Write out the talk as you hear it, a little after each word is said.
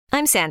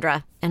I'm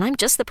Sandra, and I'm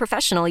just the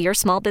professional your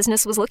small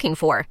business was looking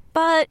for.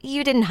 But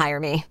you didn't hire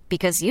me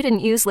because you didn't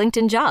use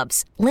LinkedIn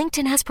Jobs.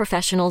 LinkedIn has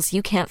professionals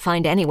you can't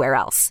find anywhere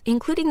else,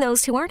 including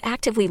those who aren't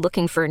actively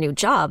looking for a new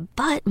job,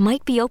 but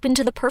might be open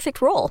to the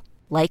perfect role,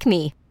 like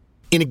me.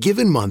 In a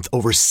given month,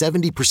 over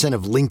 70%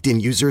 of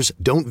LinkedIn users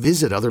don't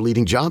visit other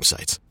leading job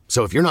sites.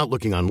 So if you're not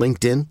looking on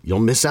LinkedIn, you'll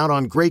miss out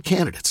on great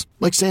candidates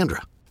like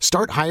Sandra.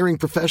 Start hiring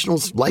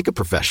professionals like a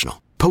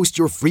professional. Post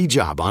your free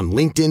job on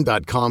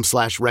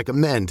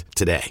linkedin.com/recommend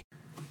today.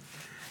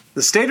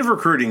 The State of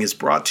Recruiting is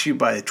brought to you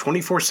by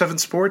 24/7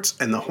 Sports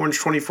and the Horns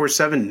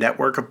 24/7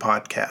 network of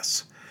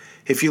podcasts.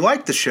 If you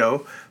like the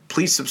show,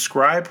 please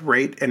subscribe,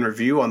 rate, and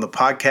review on the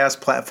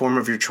podcast platform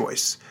of your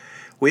choice.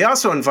 We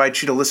also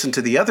invite you to listen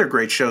to the other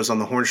great shows on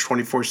the Horns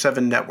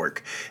 24/7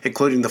 network,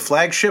 including The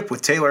Flagship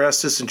with Taylor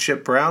Estes and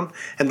Chip Brown,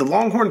 and The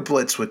Longhorn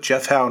Blitz with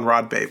Jeff Howe and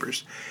Rod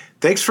Babers.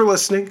 Thanks for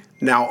listening.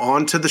 Now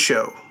on to the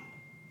show.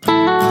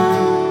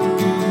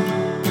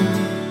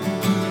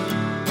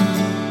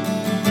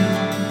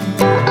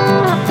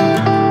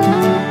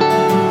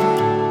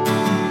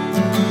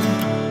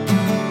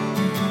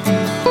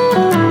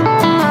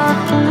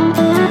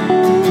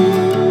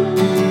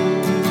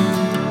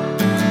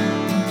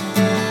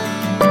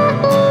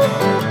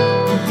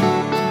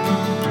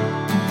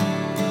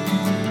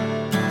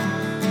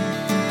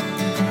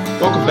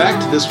 Welcome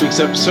back to this week's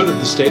episode of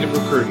The State of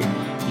Recruiting,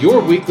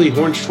 your weekly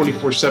Horns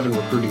 24/7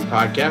 recruiting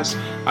podcast.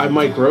 I'm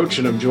Mike Roach,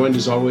 and I'm joined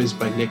as always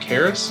by Nick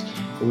Harris.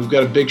 And we've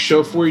got a big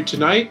show for you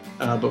tonight.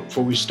 But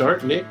before we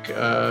start, Nick,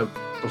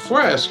 before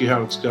I ask you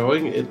how it's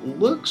going, it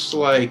looks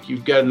like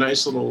you've got a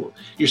nice little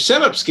 – your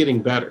setup's getting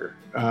better.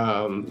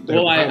 I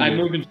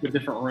moved into a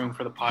different room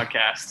for the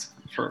podcast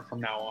from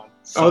now on.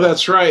 So. Oh,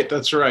 that's right.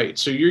 That's right.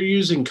 So you're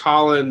using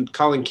Colin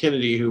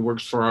Kennedy, who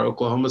works for our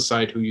Oklahoma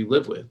site, who you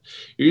live with.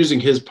 You're using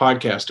his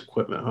podcast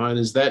equipment, huh? And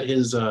is that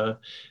his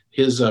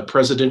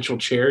presidential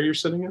chair you're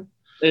sitting in?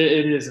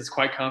 It is. It's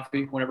quite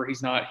comfy. Whenever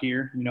he's not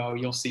here,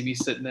 you'll see me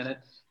sitting in it.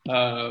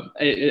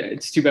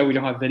 It's too bad we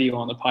don't have video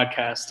on the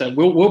podcast.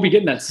 We'll be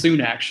getting that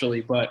soon,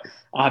 actually, but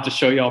I'll have to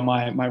show y'all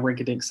my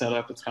rink-a-dink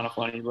setup. It's kind of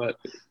funny, but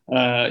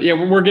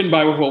we're getting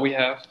by with what we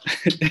have.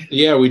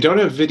 Yeah, we don't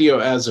have video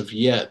as of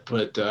yet,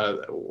 but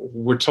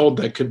we're told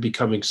that could be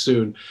coming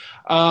soon.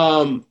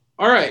 All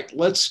right,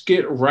 let's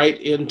get right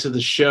into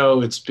the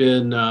show. It's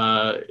been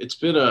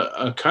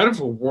a kind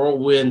of a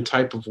whirlwind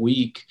type of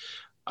week.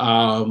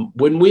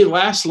 When we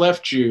last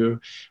left you,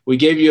 we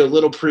gave you a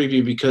little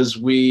preview because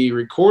we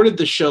recorded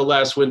the show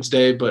last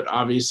Wednesday, but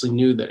obviously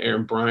knew that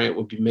Aaron Bryant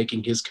would be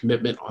making his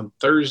commitment on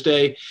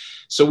Thursday.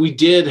 So we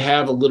did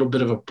have a little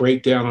bit of a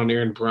breakdown on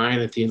Aaron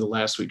Bryant at the end of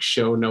last week's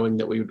show, knowing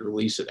that we would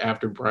release it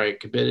after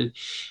Bryant committed.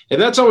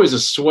 And that's always a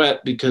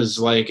sweat because,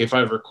 like, if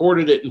I've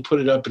recorded it and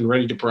put it up and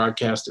ready to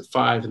broadcast at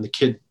 5 and the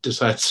kid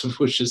decides to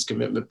push his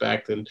commitment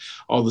back, then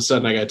all of a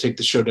sudden I got to take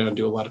the show down and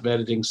do a lot of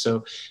editing.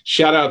 So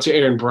shout out to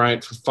Aaron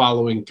Bryant for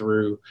following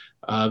through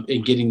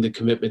and getting the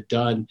commitment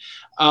done.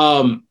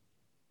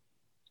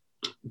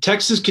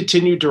 Texas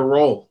continued to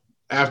roll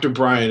after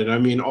Bryant. And I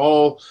mean,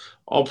 all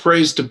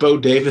praise to Bo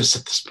Davis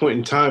at this point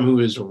in time, who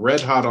is red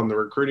hot on the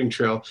recruiting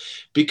trail,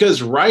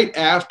 because right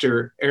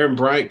after Aaron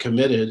Bryant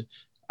committed,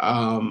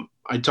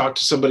 I talked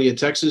to somebody at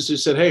Texas who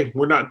said, hey,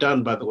 we're not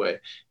done, by the way.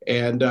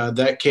 And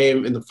that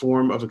came in the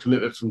form of a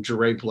commitment from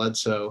Jure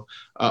Bledsoe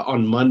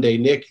on Monday.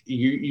 Nick,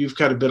 you've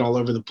kind of been all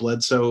over the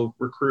Bledsoe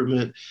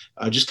recruitment.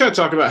 Just kind of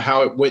talk about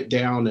how it went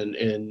down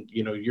and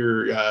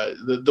your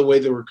the way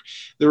the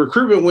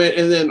recruitment went.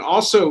 And then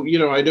also,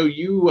 I know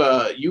you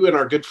and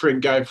our good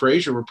friend Guy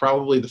Frazier were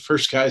probably the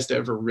first guys to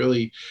ever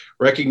really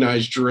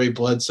recognize Jure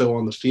Bledsoe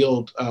on the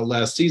field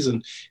last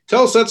season.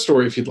 Tell us that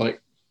story if you'd like.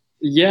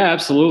 Yeah,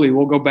 absolutely.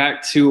 We'll go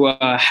back to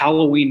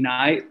Halloween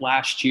night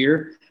last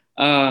year.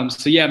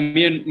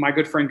 Me and my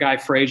good friend Guy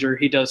Frazier,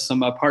 he does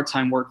some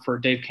part-time work for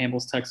Dave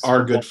Campbell's Texas.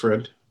 Our good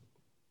friend.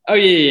 Oh,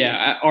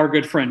 yeah. Our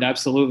good friend,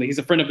 absolutely. He's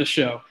a friend of the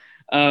show.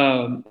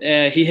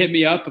 He hit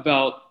me up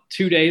about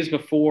 2 days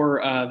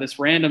before this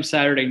random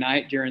Saturday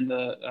night during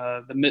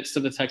the midst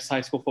of the Texas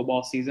high school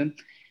football season.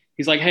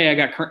 He's like, hey, I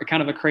got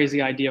kind of a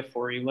crazy idea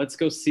for you. Let's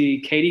go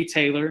see Katie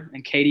Taylor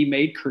and Katie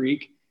Maid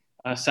Creek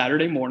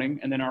Saturday morning,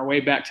 and then our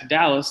way back to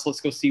Dallas, let's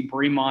go see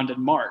Bremond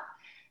and Mart.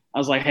 I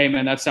was like, hey,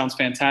 man, that sounds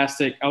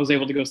fantastic. I was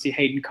able to go see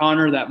Hayden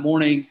Connor that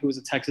morning, who was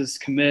a Texas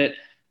commit,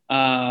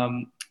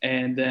 and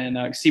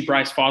then see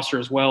Bryce Foster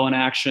as well in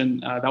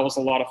action. That was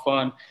a lot of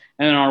fun.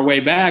 And then on our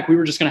way back, we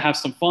were just going to have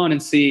some fun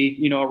and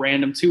see, a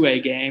random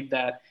 2A game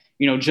that,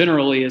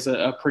 generally is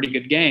a pretty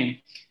good game.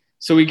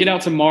 So we get out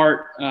to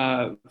Mart,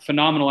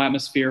 phenomenal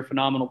atmosphere,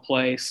 phenomenal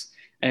place.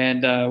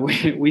 And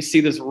we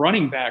see this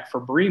running back for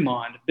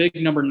Bremond, big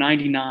number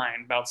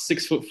 99, about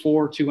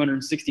 6'4",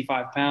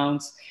 265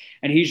 pounds.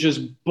 And he's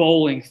just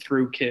bowling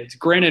through kids.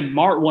 Granted,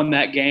 Mart won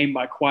that game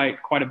by quite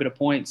a bit of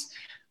points.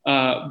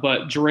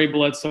 But Jure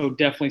Bledsoe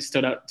definitely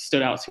stood out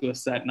to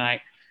us that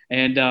night.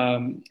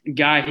 And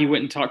Guy, he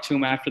went and talked to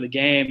him after the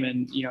game.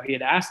 And, he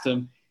had asked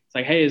him, it's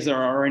like, hey,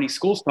 are any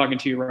schools talking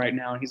to you right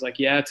now? And he's like,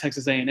 yeah,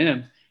 Texas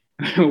A&M.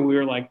 We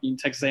were like,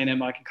 Texas A&M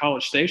like in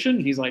College Station?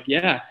 And he's like,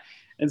 yeah.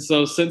 And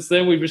so since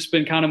then, we've just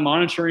been kind of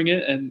monitoring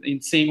it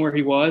and seeing where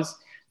he was.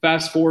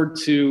 Fast forward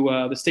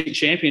to the state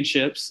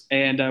championships,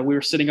 and we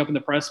were sitting up in the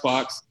press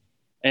box,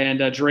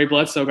 and Dre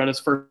Bledsoe got his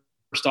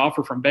first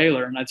offer from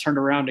Baylor. And I turned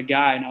around to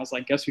Guy, and I was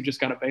like, guess who just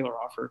got a Baylor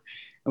offer?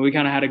 And we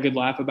kind of had a good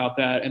laugh about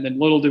that. And then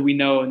little did we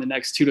know, in the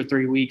next 2 to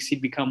 3 weeks,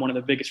 he'd become one of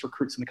the biggest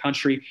recruits in the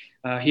country.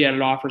 He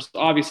had offers,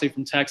 obviously,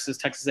 from Texas,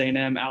 Texas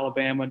A&M,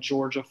 Alabama,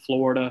 Georgia,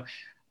 Florida.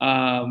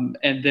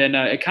 And then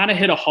it kind of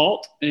hit a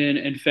halt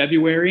in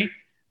February.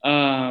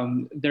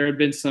 There had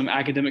been some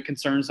academic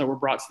concerns that were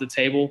brought to the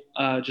table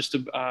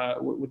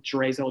with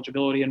Dre's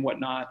eligibility and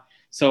whatnot.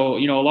 So,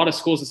 a lot of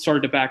schools had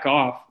started to back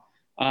off.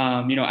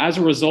 As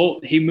a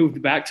result, he moved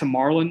back to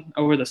Marlin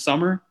over the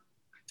summer.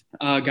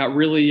 Got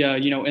really,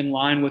 in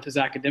line with his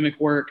academic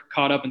work,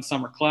 caught up in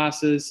summer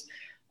classes.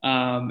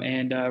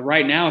 And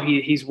right now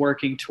he's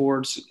working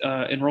towards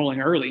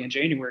enrolling early in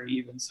January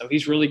even. So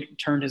he's really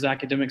turned his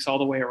academics all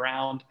the way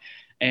around.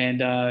 And,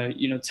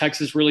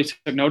 Texas really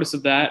took notice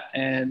of that.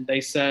 And they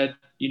said,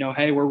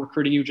 hey, we're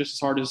recruiting you just as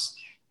hard as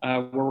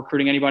we're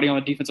recruiting anybody on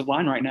the defensive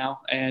line right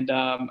now. And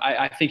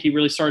I think he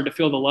really started to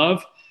feel the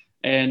love.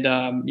 And,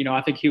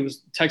 I think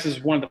Texas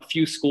was one of the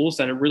few schools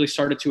that had really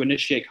started to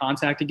initiate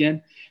contact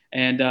again.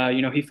 And,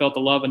 he felt the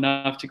love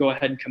enough to go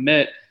ahead and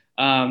commit.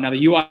 Now,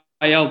 the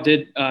UIL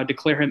did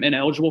declare him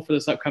ineligible for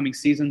this upcoming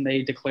season.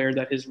 They declared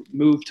that his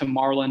move to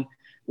Marlin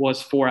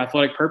was for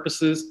athletic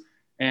purposes.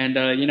 And,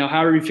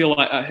 however you feel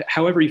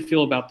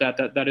about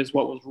that is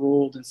what was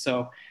ruled. And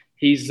so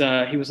he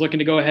was looking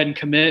to go ahead and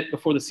commit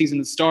before the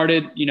season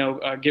started,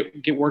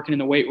 get working in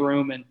the weight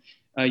room and,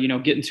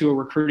 get into a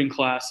recruiting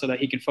class so that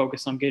he can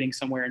focus on getting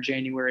somewhere in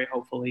January,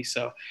 hopefully.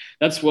 So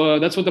that's what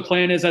the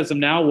plan is as of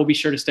now. We'll be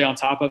sure to stay on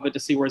top of it to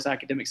see where his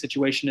academic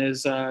situation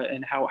is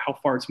and how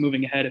far it's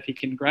moving ahead if he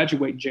can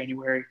graduate in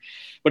January.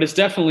 But it's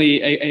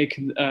definitely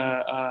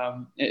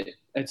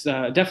it's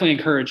definitely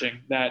encouraging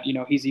that,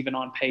 he's even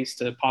on pace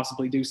to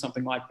possibly do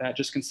something like that,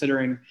 just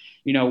considering,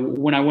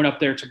 when I went up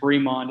there to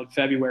Bremond in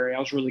February, I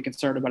was really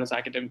concerned about his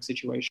academic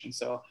situation.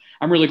 So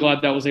I'm really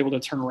glad that was able to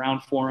turn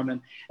around for him.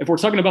 And if we're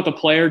talking about the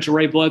player,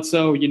 Dre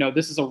Bledsoe,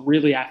 this is a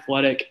really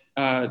athletic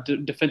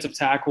defensive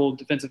tackle,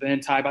 defensive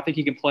end type. I think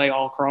he can play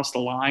all across the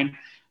line.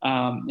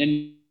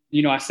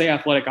 I say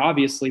athletic,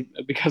 obviously,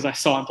 because I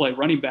saw him play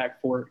running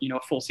back for, a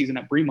full season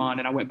at Bremond,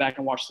 and I went back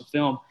and watched the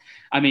film.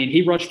 I mean,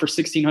 he rushed for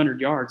 1,600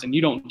 yards, and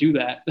you don't do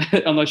that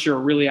unless you're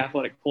a really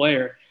athletic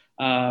player.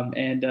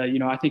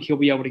 I think he'll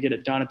be able to get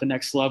it done at the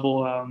next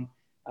level.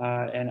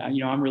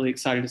 I'm really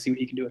excited to see what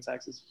he can do at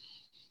Texas.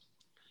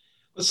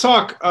 Let's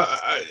talk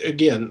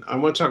again. I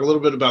want to talk a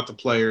little bit about the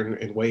player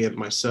and weigh in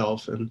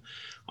myself. And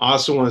I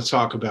also want to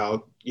talk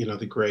about,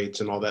 the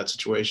grades and all that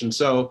situation.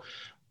 So,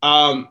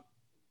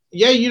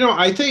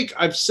 I think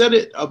I've said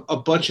it a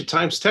bunch of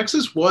times.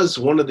 Texas was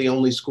one of the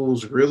only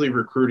schools really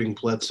recruiting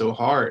Bledsoe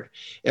hard.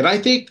 And I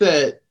think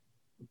that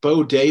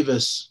Bo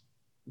Davis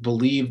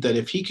believed that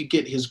if he could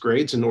get his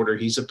grades in order,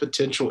 he's a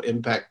potential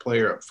impact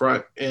player up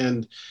front.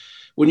 And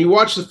when you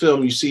watch the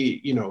film, you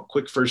see,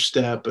 quick first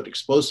step, but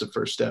explosive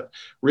first step,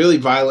 really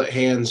violent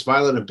hands,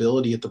 violent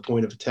ability at the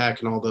point of attack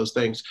and all those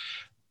things.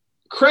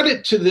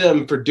 Credit to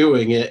them for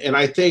doing it. And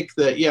I think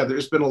that,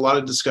 there's been a lot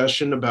of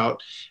discussion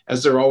about,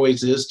 as there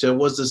always is,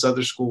 was this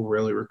other school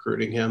really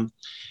recruiting him?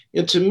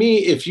 And to me,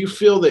 if you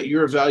feel that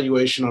your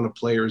evaluation on a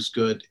player is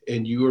good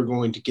and you are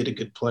going to get a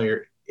good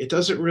player, it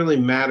doesn't really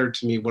matter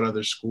to me what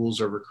other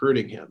schools are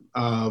recruiting him.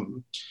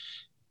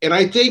 And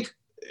I think,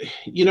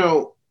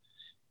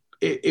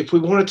 if we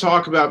want to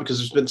talk about, because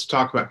there's been some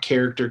talk about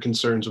character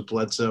concerns with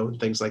Bledsoe and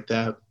things like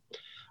that,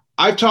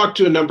 I've talked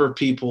to a number of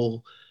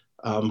people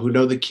who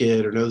know the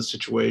kid or know the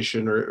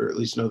situation or at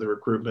least know the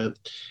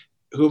recruitment,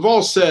 who have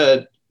all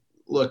said,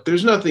 look,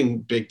 there's nothing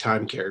big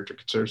time character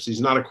concerns.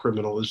 He's not a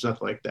criminal. There's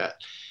nothing like that.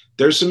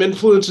 There's some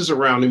influences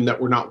around him that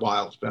we're not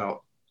wild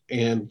about.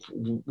 And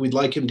we'd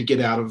like him to get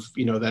out of,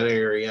 that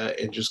area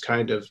and just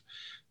kind of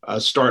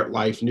start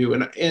life new.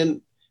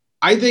 And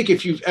I think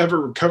if you've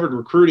ever covered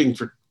recruiting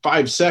for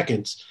 5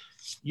 seconds,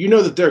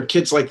 that there are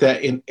kids like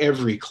that in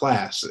every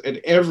class and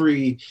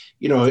every,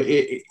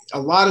 a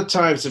lot of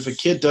times if a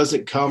kid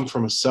doesn't come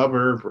from a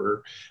suburb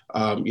or,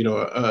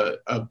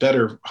 a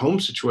better home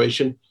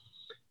situation,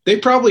 they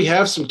probably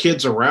have some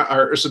kids around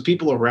or some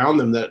people around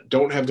them that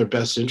don't have their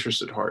best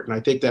interest at heart. And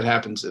I think that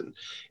happens in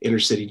inner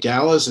city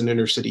Dallas and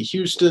inner city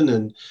Houston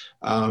and,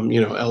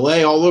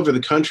 LA, all over the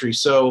country.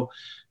 So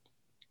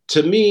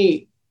to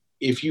me,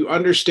 if you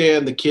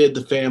understand the kid,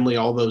 the family,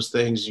 all those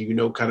things,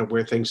 kind of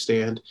where things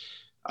stand.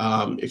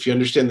 If you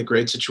understand the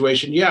grade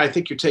situation, I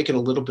think you're taking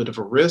a little bit of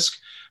a risk,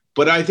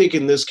 but I think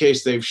in this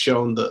case, they've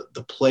shown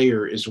the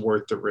player is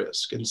worth the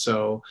risk. And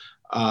so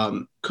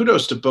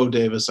kudos to Bo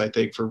Davis, I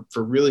think, for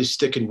really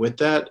sticking with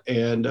that.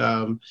 And,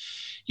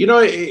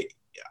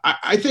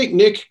 I think,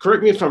 Nick,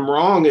 correct me if I'm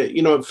wrong,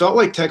 it felt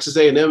like Texas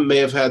A&M may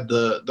have had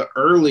the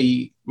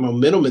early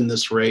momentum in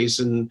this race.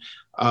 And,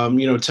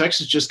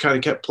 Texas just kind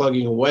of kept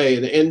plugging away.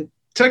 And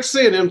Texas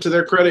A&M, to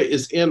their credit,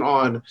 is in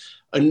on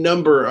a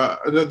number.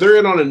 They're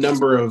in on a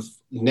number of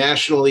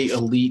nationally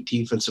elite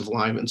defensive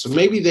linemen. So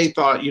maybe they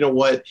thought, you know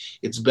what,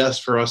 it's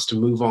best for us to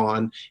move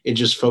on and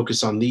just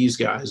focus on these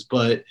guys.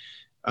 But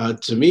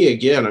to me,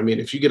 again, I mean,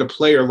 if you get a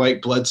player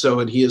like Bledsoe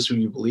and he is who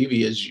you believe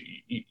he is,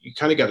 you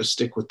kind of got to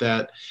stick with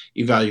that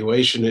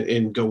evaluation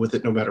and go with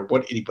it no matter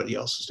what anybody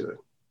else is doing.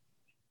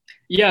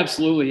 Yeah,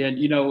 absolutely.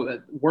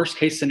 And, worst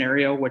case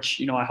scenario,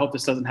 which, I hope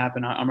this doesn't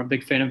happen. I'm a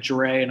big fan of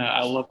Jure and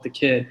I love the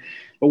kid.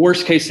 But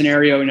worst case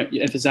scenario,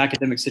 if his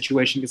academic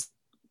situation gets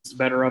the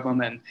better of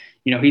him and,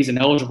 he's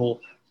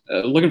ineligible,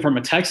 looking from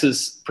a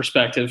Texas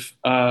perspective,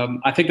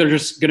 I think they're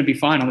just going to be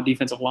fine on the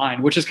defensive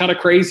line, which is kind of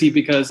crazy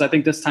because I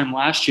think this time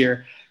last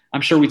year,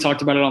 I'm sure we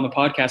talked about it on the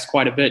podcast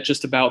quite a bit,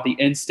 just about the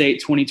in-state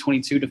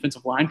 2022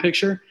 defensive line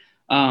picture.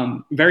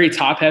 Very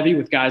top heavy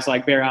with guys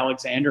like Bear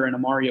Alexander and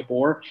Amari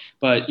Abor.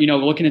 But,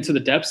 looking into the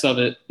depths of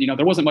it,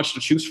 there wasn't much to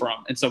choose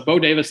from. And so Bo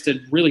Davis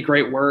did really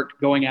great work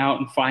going out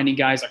and finding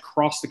guys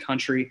across the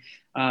country.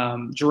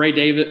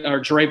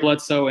 Jure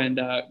Bledsoe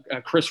and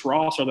Chris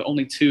Ross are the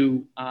only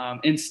two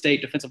in-state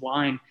defensive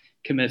line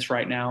commits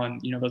right now. And,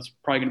 those are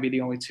probably going to be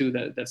the only two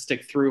that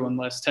stick through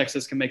unless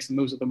Texas can make some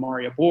moves with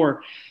Amari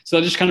Abor. So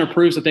that just kind of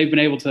proves that they've been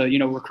able to,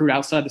 recruit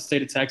outside the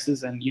state of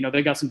Texas. And,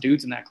 they got some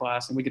dudes in that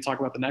class. And we could talk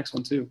about the next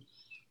one too.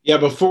 Yeah,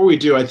 before we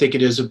do, I think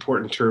it is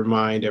important to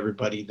remind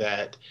everybody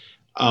that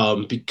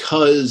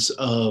because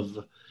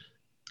of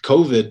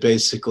COVID,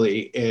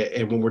 basically,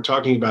 and when we're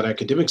talking about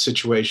academic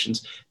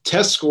situations,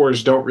 test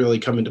scores don't really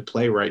come into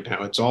play right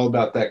now. It's all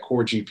about that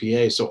core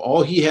GPA. So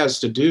all he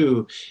has to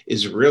do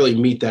is really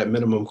meet that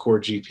minimum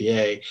core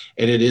GPA,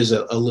 and it is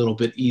a little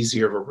bit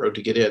easier of a road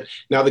to get in.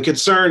 Now, the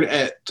concern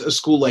at a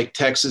school like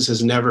Texas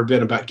has never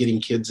been about getting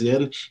kids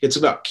in. It's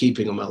about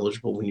keeping them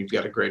eligible when you've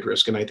got a grade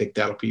risk, and I think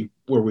that'll be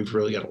where we've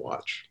really got to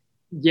watch.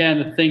 Yeah,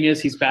 and the thing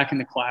is, he's back in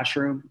the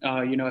classroom.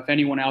 If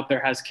anyone out there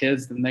has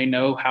kids, then they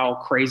know how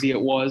crazy it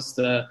was,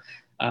 the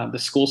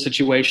school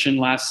situation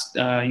last,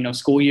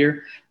 school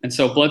year. And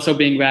so Bledsoe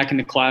being back in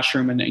the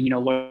classroom and,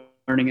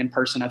 learning in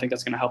person, I think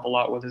that's going to help a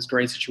lot with his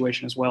grade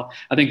situation as well.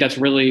 I think that's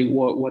really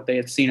what they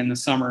had seen in the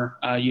summer,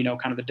 kind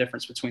of the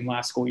difference between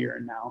last school year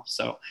and now.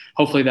 So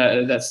hopefully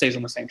that stays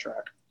on the same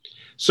track.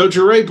 So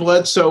Jure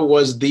Bledsoe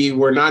was the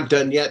 "we're not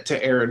done yet"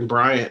 to Aaron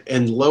Bryant.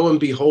 And lo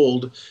and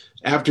behold,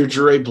 after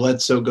Jure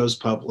Bledsoe goes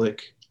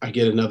public, I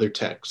get another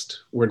text.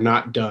 "We're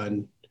not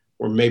done.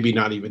 We're maybe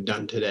not even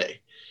done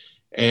today."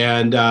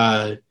 And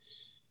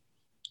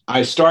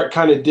I start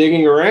kind of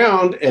digging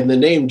around, and the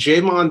name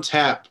J'Mon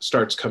Tapp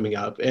starts coming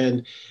up.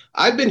 And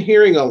I've been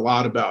hearing a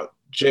lot about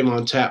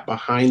J'Mon Tapp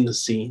behind the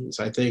scenes.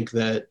 I think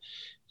that,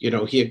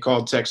 he had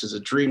called Texas a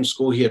dream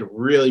school. He had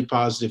really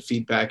positive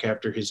feedback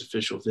after his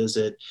official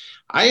visit.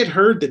 I had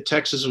heard that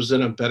Texas was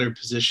in a better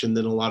position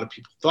than a lot of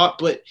people thought,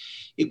 but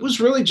it was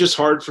really just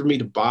hard for me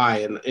to buy.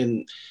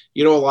 And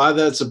a lot of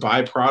that's a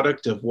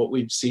byproduct of what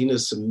we've seen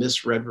as some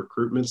misread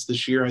recruitments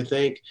this year, I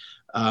think,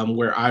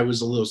 where I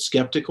was a little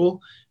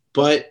skeptical.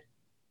 But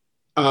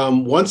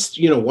once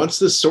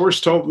the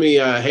source told me,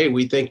 hey,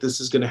 we think this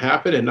is going to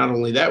happen, and not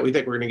only that, we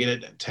think we're going to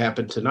get it to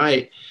happen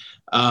tonight,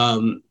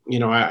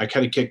 I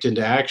kind of kicked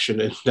into action.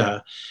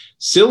 And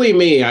silly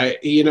me,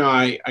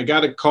 I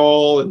got a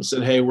call and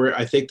said, hey,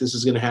 I think this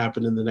is going to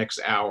happen in the next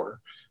hour.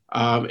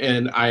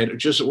 And I had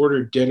just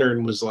ordered dinner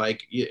and was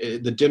like,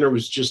 the dinner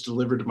was just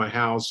delivered to my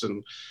house.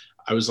 And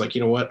I was like,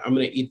 you know what, I'm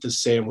going to eat this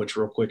sandwich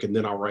real quick and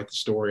then I'll write the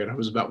story. And I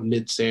was about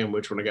mid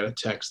sandwich when I got a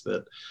text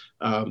that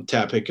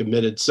Tapp had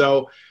committed.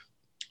 So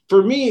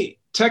for me,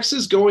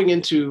 Texas going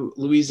into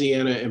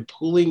Louisiana and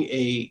pulling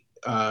a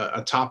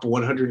top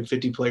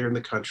 150 player in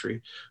the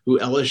country who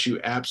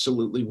LSU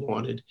absolutely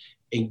wanted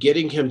and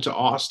getting him to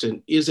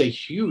Austin is a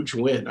huge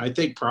win. I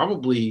think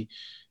probably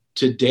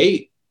to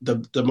date,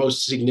 the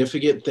most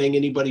significant thing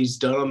anybody's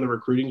done on the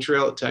recruiting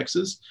trail at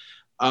Texas.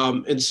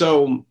 And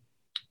so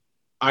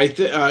I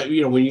think,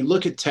 when you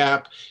look at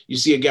Tapp, you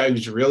see a guy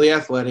who's really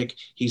athletic.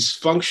 He's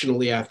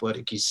functionally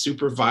athletic. He's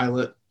super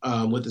violent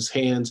with his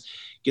hands,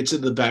 gets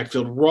into the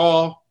backfield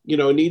raw,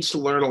 needs to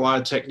learn a lot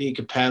of technique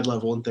at pad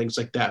level and things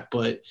like that.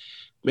 But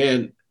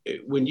man,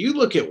 when you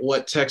look at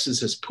what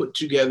Texas has put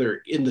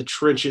together in the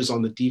trenches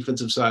on the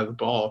defensive side of the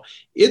ball,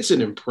 it's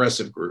an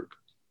impressive group.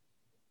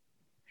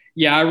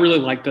 Yeah, I really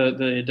like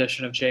the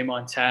addition of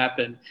J'Mon Tapp.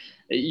 And,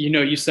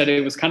 you said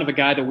it was kind of a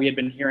guy that we had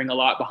been hearing a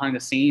lot behind the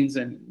scenes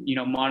and,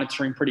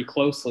 monitoring pretty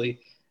closely.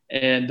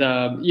 And,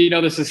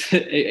 this is –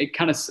 it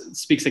kind of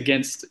speaks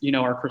against,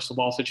 our crystal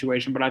ball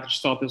situation. But I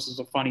just thought this was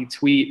a funny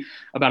tweet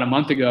about a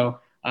month ago.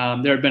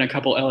 There had been a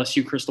couple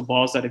LSU crystal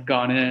balls that had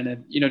gone in.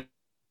 And,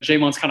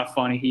 J'Mon's kind of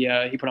funny.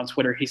 He put on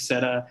Twitter, he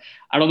said,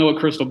 I don't know what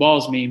crystal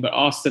balls mean, but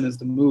Austin is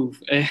the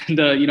move. And,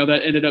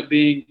 that ended up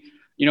being –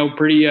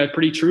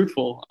 pretty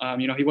truthful.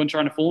 He wasn't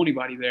trying to fool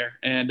anybody there.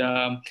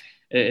 And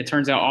it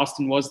turns out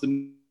Austin was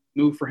the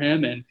move for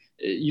him. And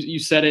you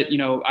said it,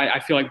 I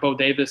feel like Bo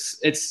Davis,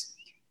 this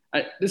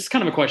is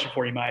kind of a question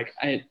for you, Mike.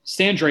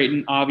 Stan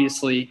Drayton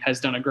obviously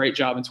has done a great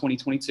job in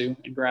 2022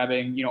 in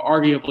grabbing,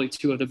 arguably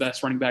two of the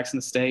best running backs in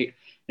the state,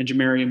 and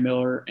Jamarian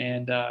Miller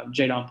and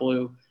Jadon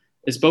Blue.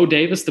 Is Bo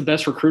Davis the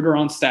best recruiter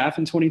on staff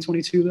in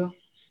 2022 though?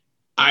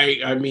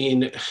 I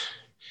mean,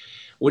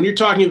 when you're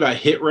talking about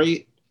hit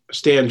rate,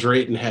 Stan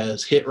Drayton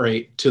has hit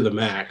rate to the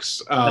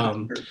max.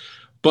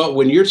 But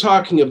when you're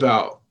talking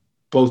about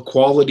both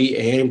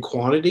quality and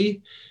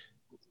quantity,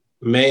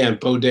 man,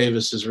 Bo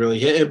Davis is really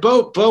hit. And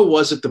Bo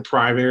wasn't the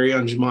primary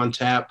on Jamon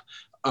Tap.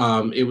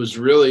 It was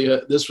really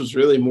this was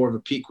really more of a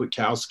Pete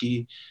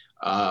Kwiatkowski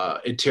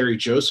and Terry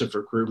Joseph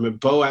recruitment.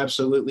 Bo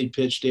absolutely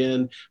pitched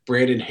in.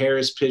 Brandon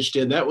Harris pitched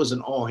in. That was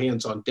an all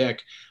hands on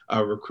deck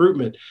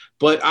recruitment.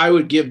 But I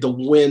would give the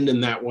win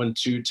in that one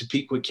to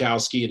Pete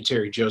Kwiatkowski and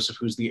Terry Joseph,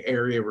 who's the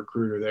area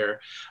recruiter there.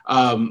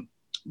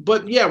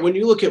 But yeah, when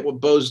you look at what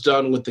Bo's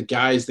done with the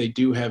guys they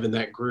do have in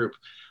that group,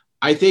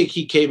 I think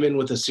he came in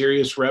with a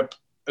serious rep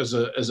as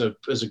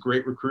a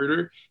great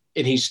recruiter,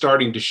 and he's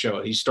starting to show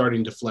it. He's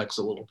starting to flex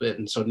a little bit.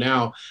 And so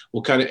now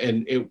we'll kind of,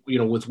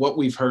 with what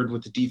we've heard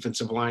with the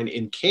defensive line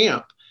in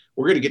camp,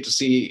 we're going to get to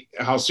see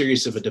how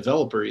serious of a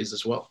developer he is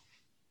as well.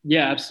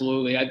 Yeah,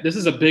 absolutely. This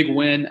is a big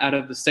win out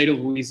of the state of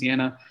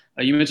Louisiana.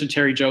 You mentioned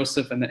Terry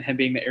Joseph and him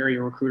being the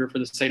area recruiter for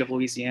the state of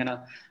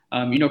Louisiana.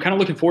 Kind of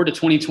looking forward to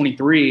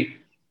 2023.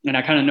 And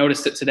I kind of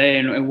noticed it today,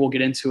 and we'll get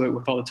into it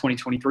with all the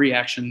 2023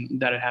 action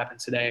that had happened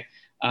today.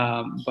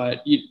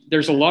 But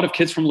there's a lot of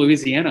kids from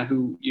Louisiana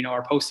who,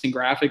 are posting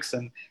graphics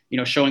and,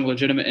 showing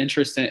legitimate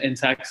interest in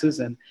Texas.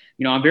 And,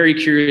 I'm very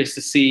curious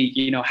to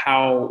see,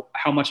 how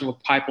much of a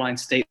pipeline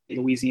state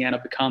Louisiana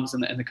becomes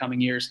in the coming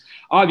years.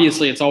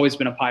 Obviously, it's always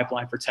been a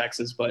pipeline for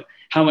Texas, but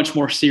how much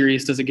more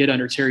serious does it get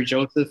under Terry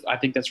Joseph? I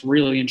think that's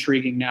really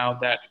intriguing now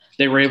that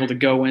they were able to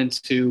go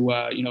into,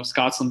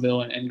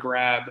 Scottsdale and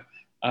grab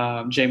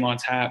Jamon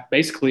Tap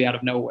basically out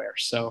of nowhere.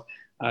 So,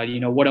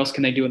 what else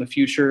can they do in the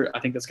future? I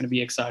think that's going to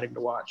be exciting to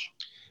watch.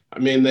 I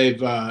mean,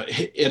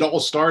 it all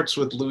starts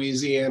with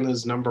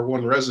Louisiana's number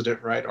one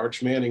resident, right?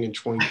 Arch Manning in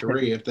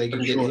 23. If they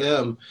can get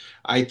him,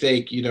 I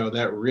think,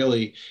 that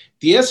really –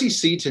 the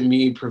SEC to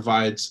me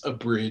provides a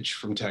bridge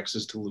from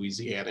Texas to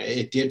Louisiana.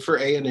 It did for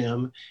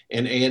A&M,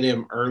 and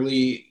A&M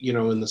early,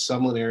 in the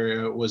Sumlin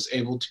area was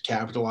able to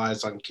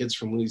capitalize on kids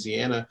from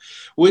Louisiana,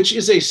 which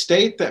is a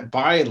state that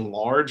by and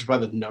large, by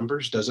the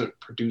numbers, doesn't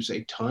produce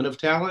a ton of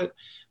talent.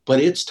 But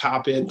its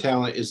top end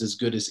talent is as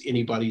good as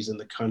anybody's in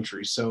the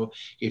country. So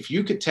if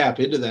you could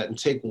tap into that and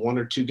take one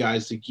or two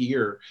guys a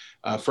year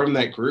from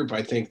that group,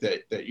 I think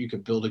that you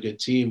could build a good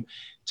team.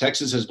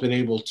 Texas has been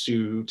able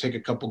to take a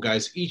couple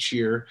guys each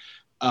year,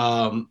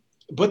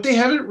 but they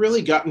haven't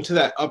really gotten to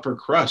that upper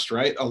crust,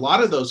 right? A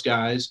lot of those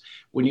guys,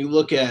 when you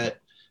look at,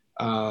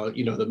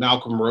 the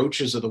Malcolm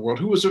Roaches of the world,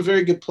 who was a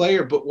very good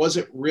player, but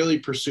wasn't really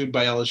pursued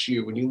by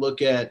LSU. When you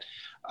look at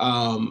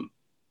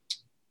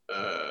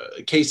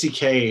Casey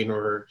Kane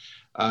or,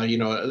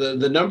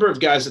 the number of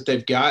guys that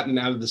they've gotten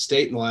out of the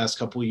state in the last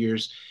couple of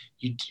years,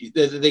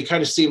 they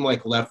kind of seem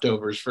like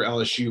leftovers for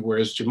LSU,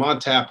 whereas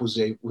Jamon Tap was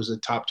a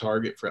top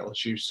target for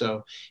LSU.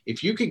 So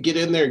if you could get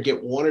in there and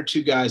get one or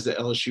two guys that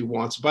LSU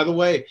wants, by the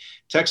way,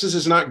 Texas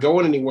is not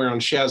going anywhere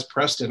on Shaz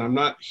Preston. I'm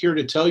not here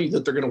to tell you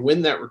that they're going to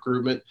win that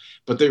recruitment,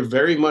 but they're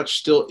very much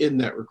still in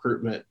that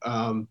recruitment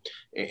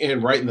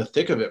and right in the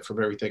thick of it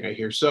from everything I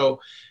hear. So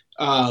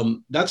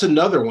that's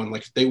another one.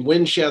 Like if they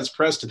win Shaz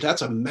Preston,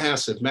 that's a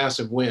massive,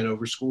 massive win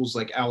over schools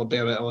like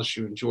Alabama,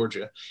 LSU, and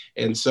Georgia.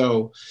 And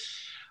so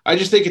I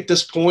just think at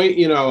this point,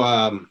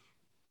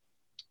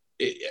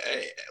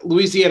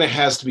 Louisiana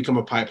has to become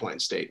a pipeline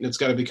state, and it's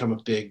got to become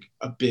a big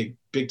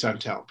time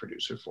talent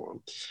producer for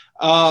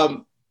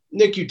them.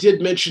 Nick, you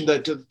did mention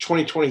that the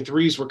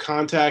 2023s were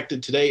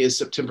contacted. Today is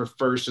September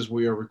 1st as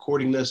we are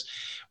recording this,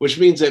 which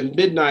means at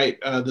midnight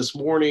this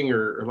morning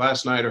or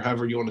last night or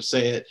however you want to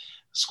say it,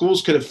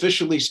 schools could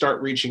officially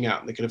start reaching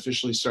out, and they can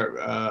officially start,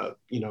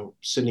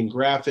 sending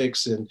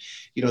graphics and,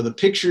 the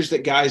pictures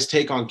that guys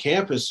take on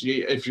campus.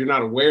 If you're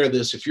not aware of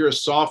this, if you're a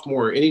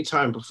sophomore,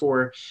 anytime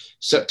before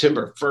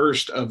September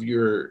 1st of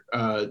your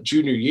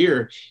junior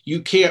year,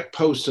 you can't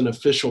post an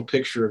official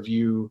picture of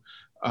you,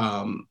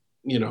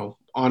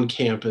 on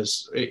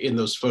campus in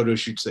those photo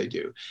shoots they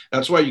do.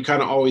 That's why you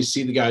kind of always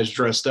see the guys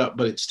dressed up,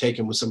 but it's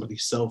taken with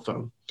somebody's cell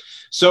phone.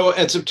 So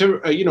at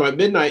September, at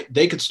midnight,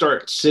 they could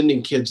start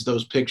sending kids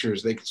those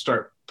pictures. They could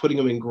start putting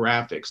them in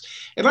graphics.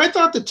 And I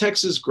thought the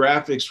Texas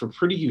graphics were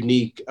pretty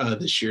unique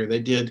this year.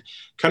 They did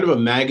kind of a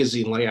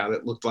magazine layout,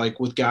 it looked like,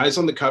 with guys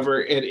on the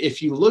cover. And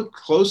if you look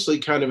closely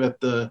kind of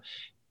at the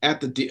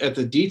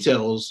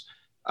details,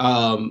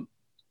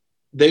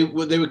 they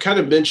would kind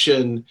of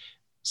mention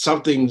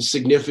something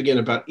significant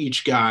about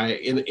each guy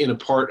in a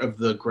part of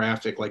the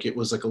graphic, like it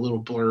was like a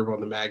little blurb on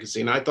the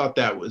magazine. I thought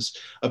that was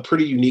a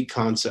pretty unique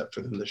concept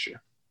for them this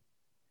year.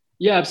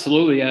 Yeah,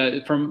 absolutely.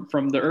 From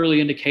the early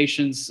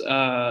indications,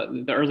 are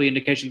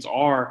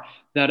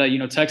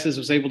that Texas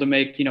was able to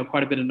make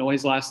quite a bit of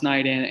noise last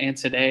night and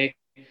today,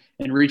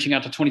 and reaching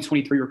out to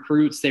 2023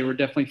 recruits. They were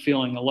definitely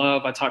feeling the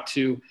love.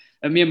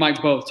 Me and Mike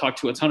both talked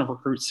to a ton of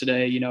recruits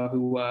today,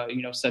 who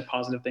said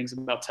positive things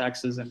about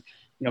Texas and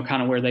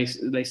kind of where they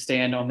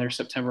stand on their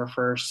September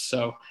 1st.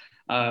 So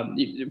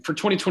for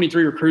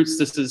 2023 recruits,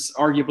 this is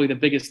arguably the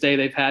biggest day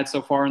they've had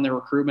so far in their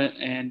recruitment.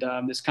 And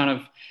this kind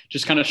of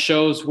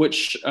shows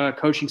which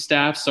coaching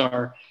staffs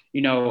are,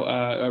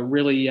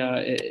 really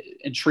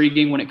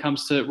intriguing when it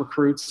comes to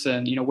recruits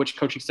and, which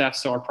coaching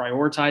staffs are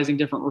prioritizing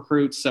different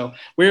recruits. So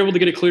we're able to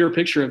get a clearer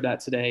picture of that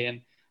today.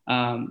 And,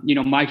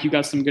 Mike, you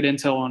got some good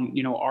intel on,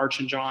 Arch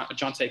and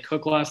Johntay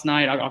Cook last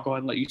night. I'll go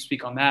ahead and let you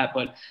speak on that.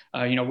 But,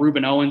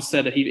 Ruben Owens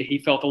said that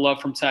he felt the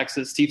love from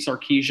Texas. Steve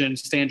Sarkisian,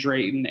 Stan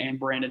Drayton, and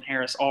Brandon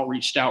Harris all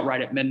reached out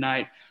right at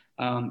midnight.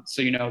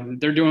 So,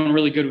 they're doing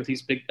really good with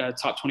these big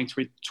top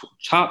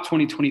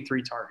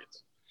 2023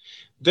 targets.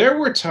 There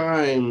were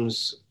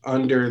times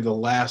under the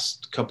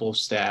last couple of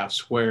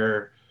staffs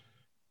where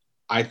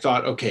I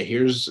thought, okay,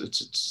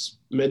 it's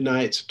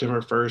midnight,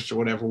 September 1st or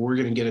whatever, we're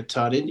going to get a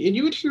ton. And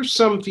you would hear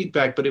some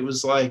feedback, but it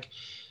was like,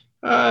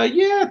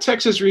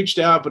 Texas reached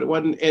out, but it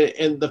wasn't.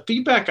 And the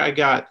feedback I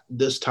got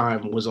this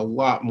time was a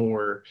lot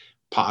more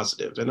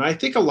positive. And I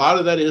think a lot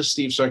of that is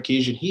Steve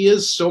Sarkisian. He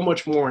is so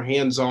much more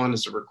hands-on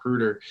as a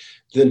recruiter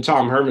than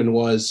Tom Herman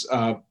was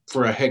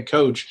for a head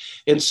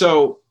coach. And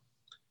so,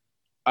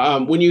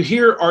 when you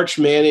hear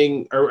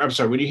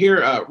when you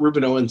hear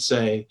Ruben Owens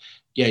say,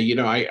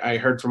 I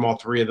heard from all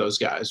three of those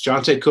guys.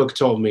 Johntay Cook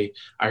told me,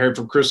 I heard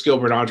from Chris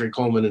Gilbert, Andre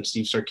Coleman, and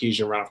Steve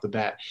Sarkisian right off the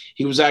bat.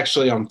 He was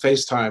actually on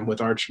FaceTime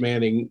with Arch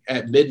Manning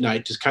at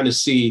midnight to kind of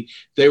see,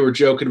 they were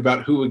joking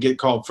about who would get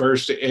called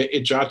first.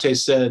 And Johntay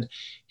said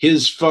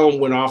his phone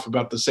went off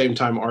about the same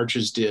time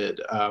Arch's did.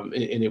 And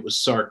it was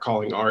Sark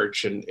calling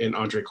Arch and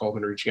Andre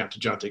Coleman reaching out to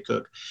Johntay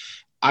Cook.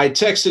 I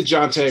texted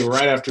Johntay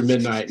right after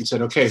midnight and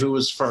said, okay, who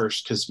was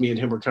first? Because me and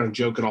him were kind of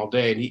joking all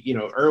day. And he,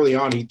 early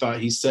on,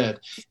 he said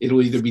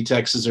it'll either be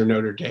Texas or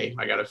Notre Dame.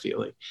 I got a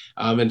feeling.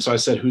 And so I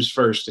said, who's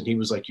first? And he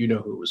was like,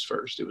 who was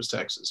first? It was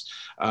Texas.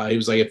 He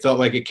was like, it felt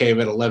like it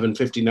came at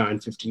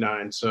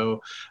 11:59.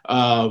 So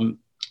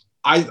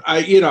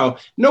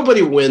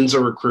nobody wins a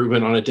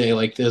recruitment on a day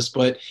like this,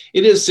 but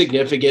it is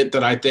significant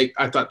that I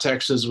thought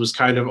Texas was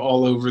kind of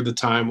all over the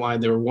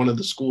timeline. They were one of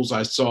the schools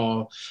I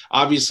saw.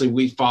 Obviously,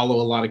 we follow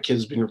a lot of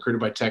kids being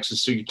recruited by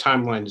Texas, so your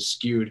timeline is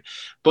skewed.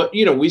 But,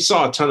 we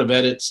saw a ton of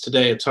edits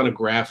today, a ton of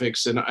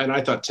graphics, and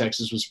I thought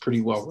Texas was pretty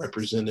well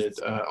represented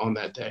on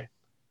that day.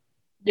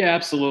 Yeah,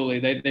 absolutely.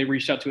 They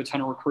reached out to a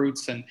ton of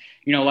recruits. And,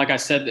 like I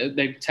said,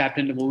 they tapped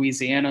into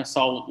Louisiana,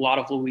 saw a lot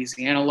of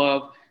Louisiana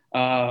love.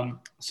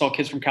 Saw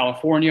kids from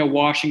California,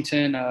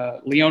 Washington,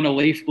 Leona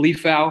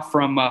Leafau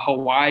from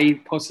Hawaii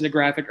posted a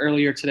graphic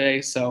earlier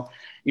today. So,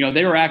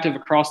 they were active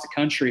across the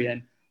country.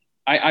 And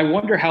I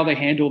wonder how they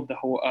handled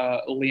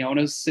the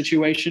Leona's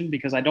situation,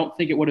 because I don't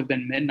think it would have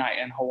been midnight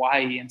in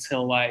Hawaii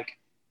until like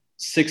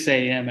 6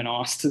 a.m. in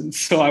Austin.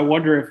 So I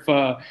wonder if,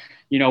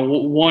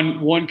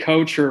 one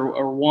coach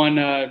or one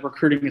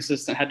recruiting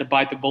assistant had to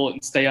bite the bullet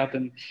and stay up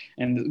and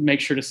make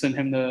sure to send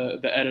him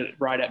the edit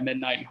right at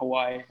midnight in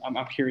Hawaii. I'm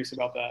curious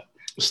about that.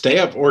 Stay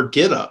up or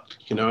get up.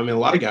 A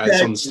lot of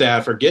guys on the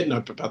staff are getting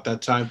up about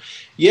that time.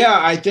 Yeah,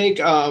 I think,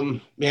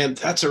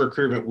 that's a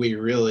recruitment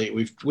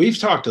we've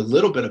talked a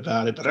little bit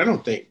about it, but I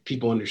don't think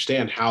people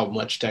understand how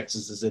much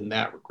Texas is in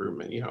that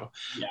recruitment. Yeah.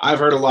 I've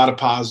heard a lot of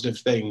positive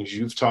things.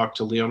 You've talked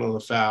to Leona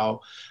Leafau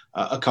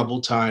a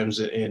couple times,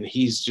 and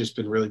he's just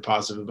been really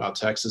positive about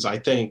Texas. I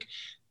think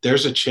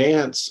there's a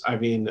chance.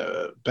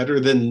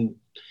 Better than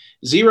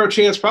zero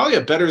chance, probably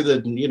a better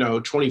than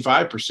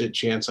 25%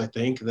 chance. I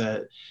think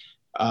that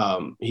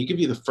he could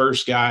be the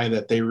first guy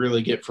that they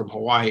really get from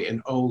Hawaii.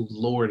 And oh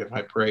Lord, am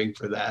I praying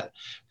for that,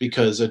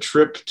 because a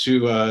trip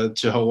to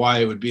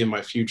Hawaii would be in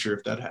my future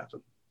if that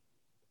happened.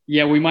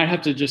 Yeah, we might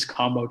have to just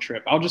combo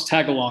trip. I'll just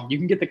tag along. You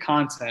can get the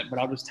content, but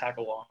I'll just tag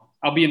along.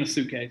 I'll be in the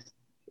suitcase.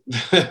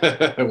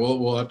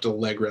 We'll have to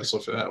leg wrestle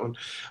for that one.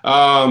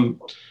 All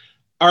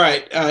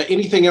right.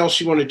 Anything else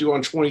you want to do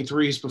on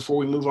 23s before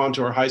we move on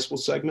to our high school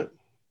segment?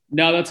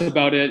 No, that's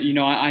about it.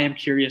 I am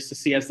curious to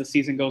see as the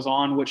season goes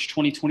on, which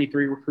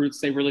 2023 recruits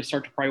they really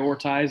start to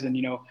prioritize, and,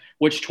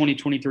 which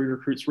 2023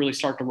 recruits really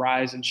start to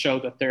rise and show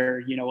that they're,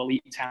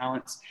 elite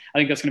talents. I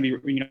think that's going to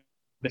be,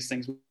 best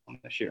things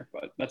this year,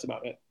 but that's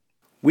about it.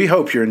 We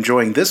hope you're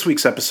enjoying this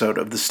week's episode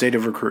of The State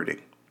of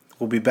Recruiting.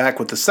 We'll be back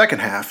with the second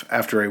half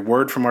after a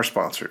word from our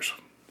sponsors.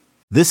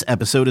 This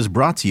episode is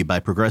brought to you by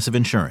Progressive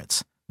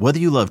Insurance. Whether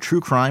you love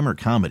true crime or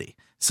comedy,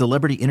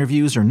 celebrity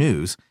interviews or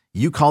news,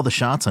 you call the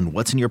shots on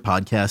what's in your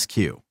podcast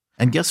queue.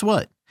 And guess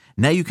what?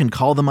 Now you can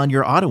call them on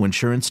your auto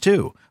insurance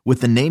too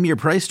with the Name Your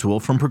Price tool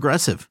from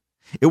Progressive.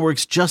 It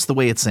works just the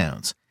way it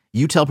sounds.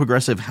 You tell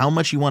Progressive how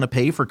much you want to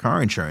pay for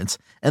car insurance,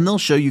 and they'll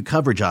show you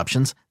coverage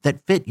options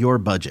that fit your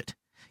budget.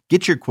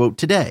 Get your quote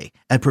today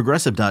at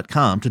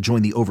Progressive.com to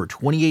join the over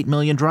 28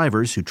 million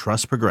drivers who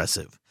trust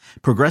Progressive.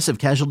 Progressive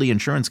Casualty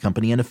Insurance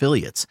Company and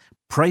Affiliates.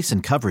 Price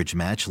and coverage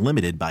match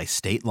limited by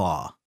state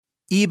law.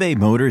 eBay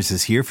Motors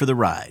is here for the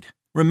ride.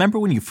 Remember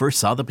when you first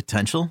saw the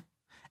potential?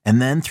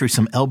 And then through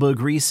some elbow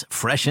grease,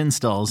 fresh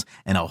installs,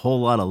 and a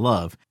whole lot of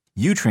love,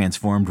 you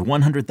transformed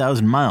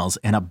 100,000 miles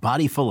and a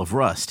body full of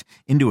rust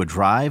into a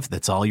drive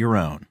that's all your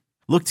own.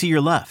 Look to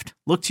your left.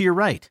 Look to your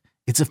right.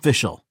 It's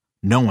official.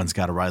 No one's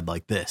got a ride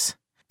like this.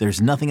 There's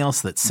nothing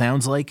else that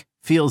sounds like,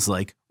 feels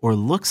like, or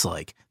looks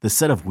like the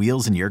set of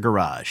wheels in your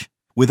garage.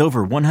 With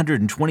over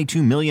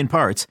 122 million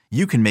parts,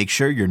 you can make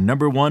sure your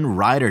number one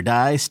ride or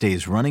die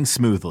stays running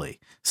smoothly,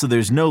 so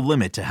there's no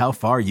limit to how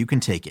far you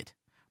can take it.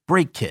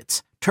 Brake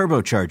kits,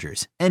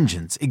 turbochargers,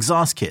 engines,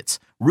 exhaust kits,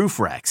 roof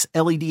racks,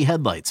 LED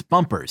headlights,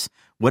 bumpers,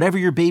 whatever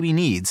your baby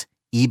needs,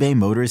 eBay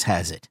Motors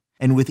has it.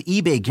 And with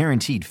eBay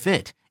Guaranteed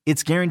Fit,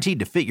 it's guaranteed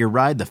to fit your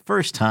ride the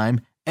first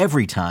time,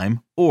 every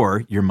time,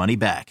 or your money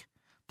back.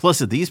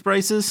 Plus, at these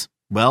prices,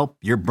 well,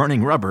 you're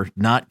burning rubber,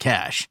 not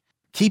cash.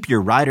 Keep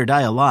your ride or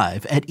die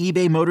alive at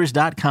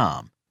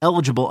ebaymotors.com.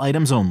 Eligible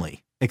items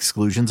only.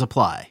 Exclusions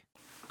apply.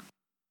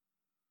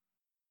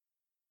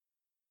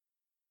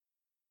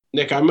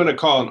 Nick, I'm going to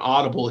call an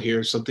audible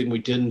here, something we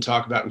didn't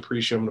talk about in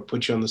pre-show. I'm going to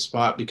put you on the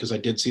spot because I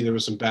did see there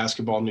was some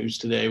basketball news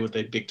today with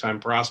a big-time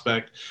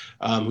prospect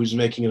who's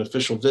making an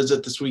official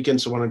visit this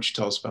weekend. So why don't you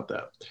tell us about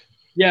that?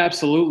 Yeah,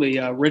 absolutely.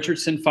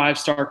 Richardson,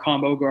 five-star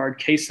combo guard,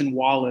 Cason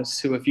Wallace,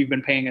 who, if you've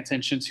been paying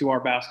attention to our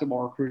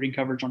basketball recruiting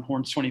coverage on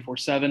Horns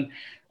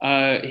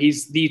 24/7,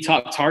 he's the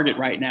top target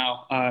right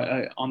now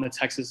on the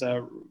Texas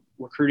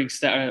recruiting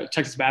staff,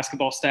 Texas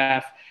basketball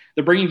staff.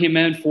 They're bringing him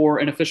in for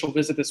an official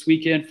visit this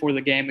weekend for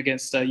the game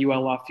against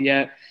UL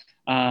Lafayette.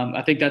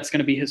 I think that's going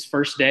to be his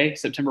first day.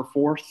 September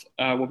 4th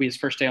will be his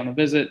first day on the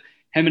visit.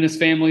 Him and his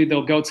family,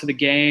 they'll go to the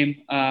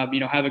game,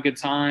 have a good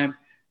time.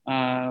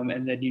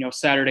 And then,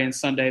 Saturday and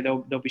Sunday,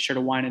 they'll be sure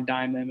to wine and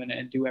dine them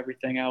and do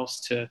everything else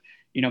to,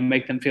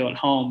 make them feel at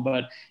home.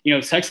 But,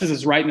 Texas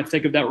is right in the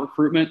thick of that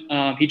recruitment.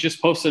 He just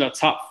posted a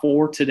top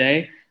 4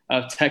 today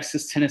of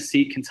Texas,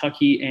 Tennessee,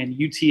 Kentucky, and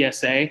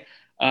UTSA.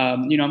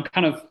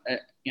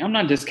 I'm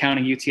not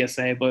discounting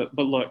UTSA, but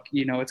look,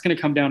 it's going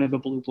to come down to the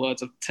blue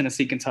bloods of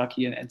Tennessee,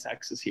 Kentucky, and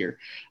Texas here.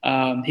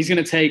 He's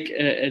going to take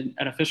an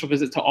official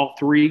visit to all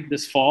 3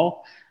 this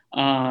fall.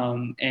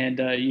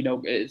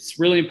 It's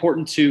really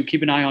important to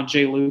keep an eye on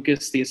Jay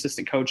Lucas, the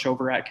assistant coach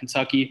over at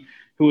Kentucky,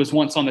 who was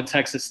once on the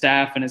Texas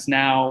staff and is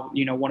now,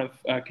 one of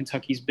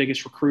Kentucky's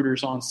biggest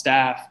recruiters on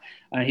staff.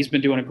 He's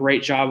been doing a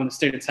great job in the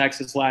state of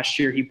Texas. Last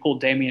year, he pulled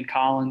Damian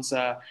Collins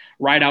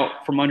right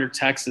out from under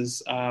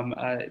Texas.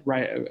 I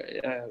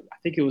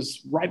think it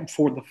was right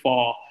before the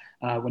fall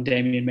when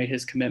Damian made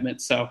his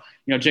commitment. So,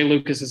 Jay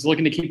Lucas is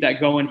looking to keep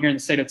that going here in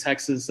the state of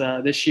Texas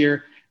this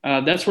year.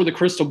 That's where the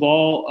crystal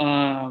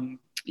ball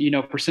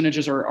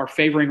percentages are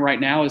favoring right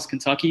now is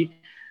Kentucky.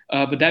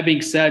 But that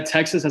being said,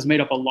 Texas has made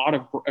up a lot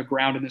of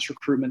ground in this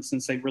recruitment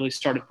since they really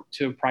started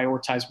to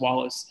prioritize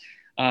Wallace.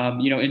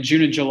 In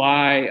June and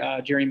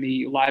July, during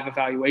the live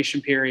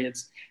evaluation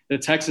periods, the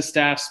Texas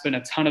staff spent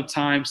a ton of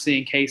time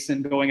seeing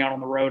Cason, going out on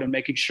the road and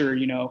making sure,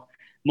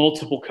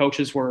 multiple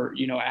coaches were,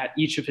 at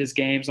each of his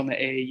games on the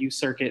AAU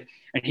circuit.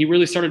 And he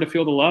really started to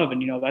feel the love.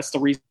 And, that's the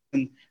reason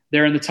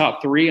they're in the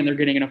top 3 and they're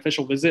getting an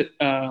official visit,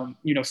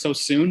 so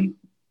soon.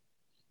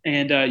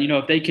 And,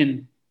 if they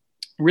can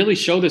really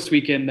show this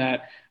weekend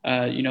that,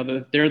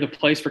 they're the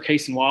place for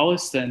Cason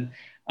Wallace, then,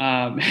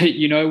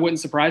 it wouldn't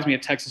surprise me if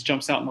Texas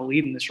jumps out in the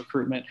lead in this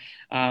recruitment.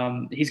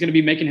 He's going to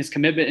be making his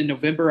commitment in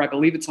November. I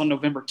believe it's on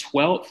November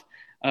 12th.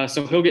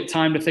 So he'll get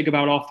time to think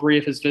about all 3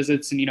 of his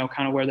visits and,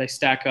 kind of where they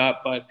stack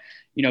up. But,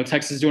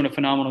 Texas is doing a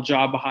phenomenal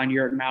job behind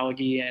Uric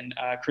Malagi and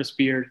Chris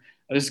Beard.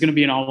 This is going to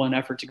be an all-in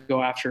effort to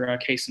go after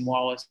Cason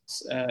Wallace.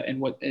 In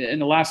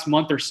the last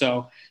month or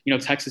so,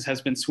 Texas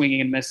has been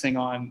swinging and missing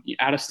on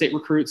out-of-state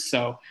recruits.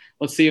 So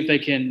let's see if they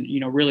can,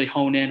 really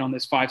hone in on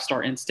this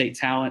 5-star in-state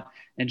talent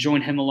and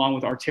join him along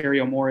with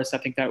Arterio Morris. I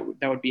think that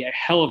would be a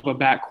hell of a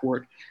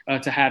backcourt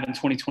to have in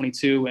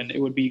 2022, and it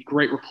would be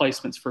great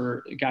replacements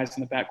for guys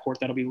in the backcourt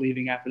that'll be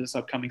leaving after this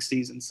upcoming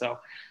season. So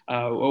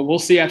we'll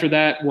see after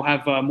that. We'll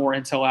have more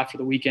intel after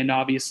the weekend,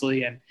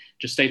 obviously, and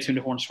just stay tuned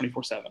to Horns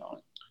 24/7 on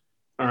it.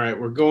 All right,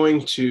 we're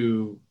going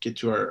to get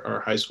to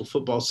our high school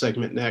football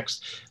segment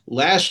next.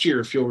 Last year,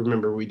 if you'll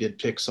remember, we did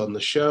picks on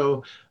the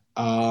show.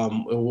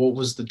 What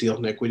was the deal,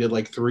 Nick? We did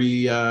like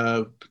three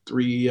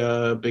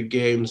big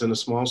games in a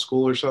small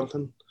school or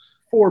something?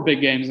 4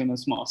 big games in a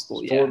small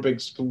school, yeah. 4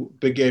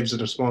 big games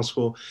in a small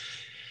school.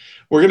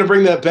 We're going to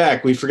bring that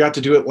back. We forgot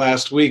to do it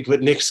last week,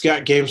 but Nick's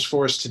got games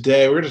for us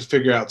today. We're going to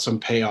figure out some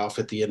payoff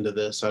at the end of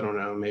this. I don't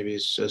know. Maybe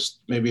it's just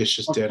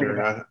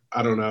dinner.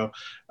 I don't know.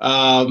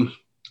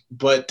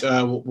 But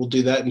we'll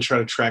do that and try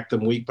to track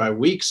them week by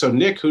week. So,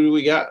 Nick, who do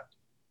we got?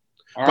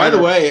 By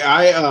the way,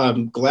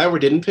 I'm glad we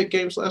didn't pick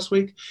games last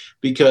week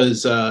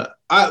because not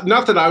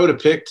that I would have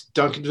picked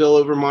Duncanville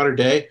over Mater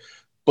Dei,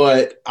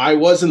 but I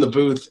was in the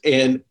booth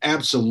and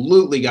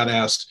absolutely got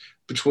asked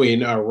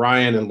between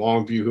Ryan and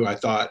Longview, who I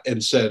thought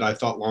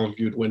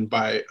Longview would win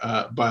by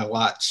a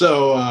lot.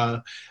 So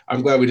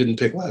I'm glad we didn't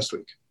pick last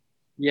week.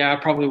 Yeah, I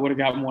probably would have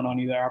gotten one on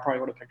you there. I probably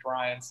would have picked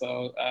Ryan.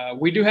 So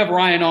we do have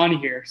Ryan on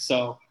here,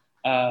 so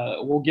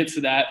we'll get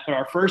to that. But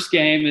our first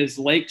game is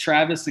Lake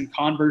Travis and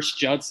Converse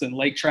Judson.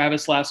 Lake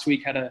Travis last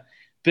week had a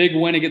big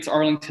win against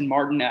Arlington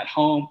Martin at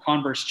home.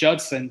 Converse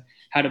Judson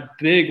had a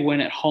big win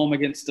at home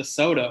against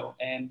DeSoto.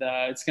 And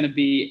it's going to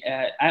be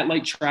at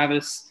Lake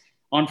Travis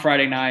on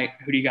Friday night.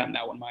 Who do you got in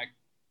that one, Mike?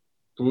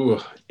 Ooh,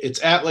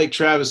 it's at Lake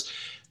Travis.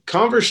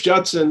 Converse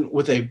Judson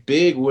with a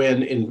big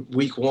win in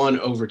week 1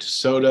 over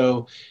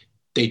DeSoto.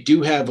 They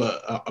do have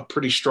a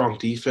pretty strong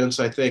defense,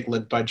 I think,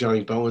 led by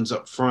Johnny Bowens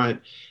up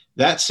front.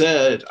 That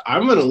said,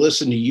 I'm going to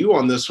listen to you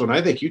on this one. I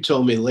think you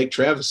told me Lake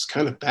Travis is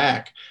kind of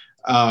back.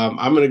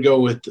 I'm going to go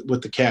with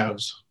the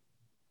Cavs.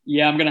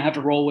 Yeah, I'm going to have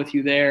to roll with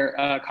you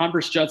there.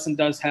 Converse Judson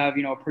does have,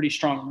 a pretty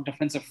strong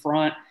defensive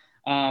front,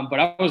 but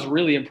I was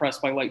really impressed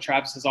by Lake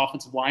Travis's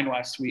offensive line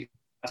last week.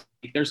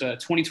 There's a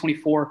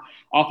 2024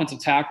 offensive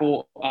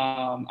tackle.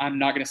 I'm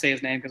not going to say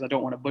his name because I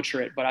don't want to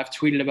butcher it, but I've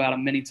tweeted about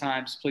him many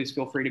times. Please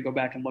feel free to go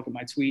back and look at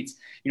my tweets.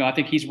 I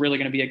think he's really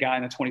going to be a guy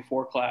in the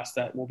 24 class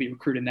that will be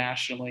recruited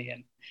nationally.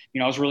 And,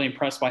 I was really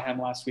impressed by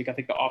him last week. I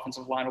think the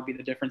offensive line will be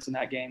the difference in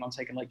that game. I'm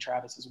taking Lake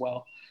Travis as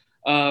well.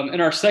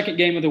 In our second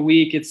game of the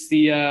week, it's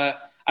the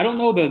I don't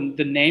know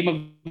the name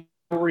of the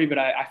story, but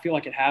I feel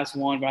like it has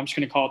one. But I'm just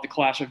going to call it the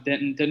Clash of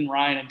Denton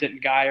Ryan and Denton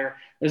Guyer.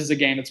 This is a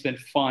game that's been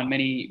fun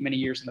many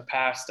years in the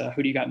past.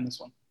 Who do you got in this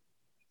one?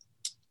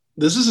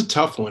 This is a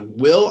tough one.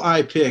 Will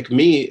I pick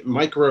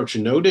Mike Roach,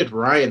 noted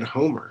Ryan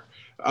Homer?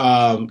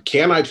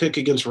 Can I pick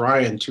against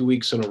Ryan 2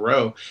 weeks in a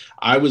row?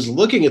 I was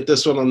looking at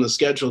this one on the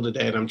schedule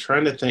today, and I'm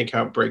trying to think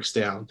how it breaks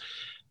down.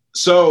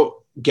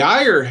 So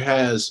Guyer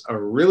has a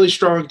really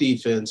strong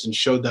defense and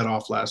showed that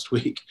off last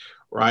week.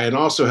 Ryan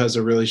also has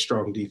a really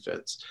strong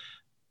defense.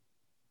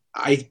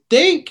 I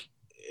think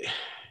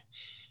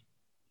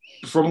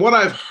from what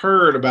I've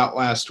heard about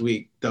last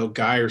week, though,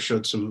 Guyer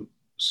showed some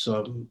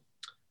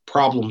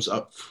problems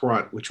up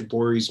front, which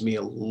worries me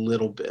a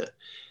little bit.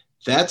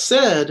 That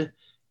said,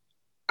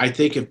 I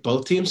think if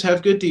both teams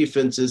have good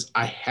defenses,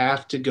 I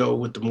have to go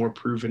with the more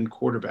proven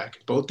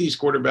quarterback. Both these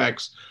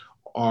quarterbacks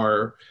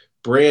are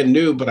brand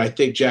new, but I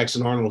think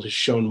Jackson Arnold has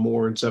shown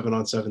more in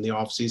 7-on-7 the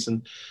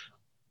offseason.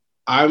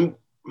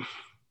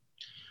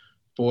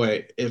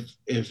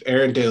 If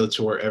Aaron De La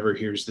Torre ever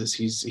hears this,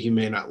 he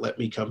may not let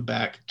me come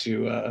back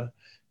to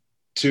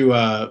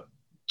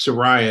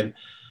Ryan.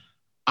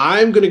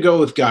 I'm going to go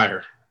with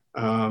Guyer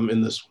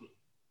in this one.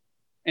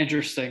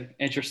 Interesting.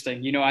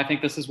 I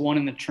think this is one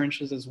in the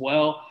trenches as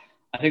well.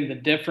 I think the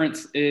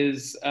difference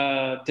is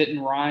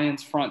Denton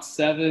Ryan's front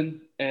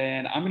seven,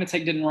 and I'm going to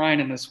take Denton Ryan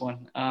in this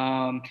one.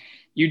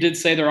 You did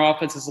say their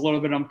offense is a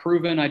little bit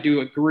unproven. I do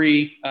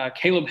agree.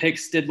 Caleb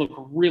Hicks did look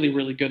really,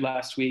 really good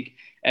last week.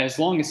 As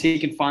long as he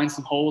can find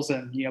some holes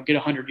and, get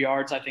 100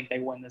 yards, I think they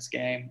win this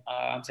game.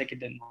 I'm taking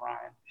Denton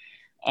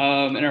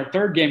Ryan. In our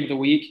third game of the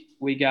week,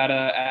 we got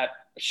at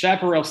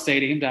Chaparral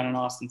Stadium down in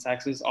Austin,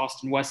 Texas,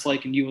 Austin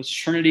Westlake and Euless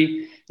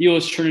Trinity.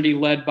 Euless Trinity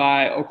led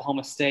by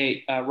Oklahoma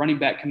State running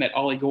back commit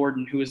Ollie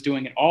Gordon, who is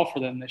doing it all for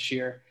them this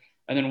year.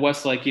 And then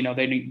Westlake,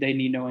 they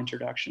need no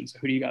introduction. So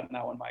who do you got in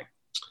that one, Mike?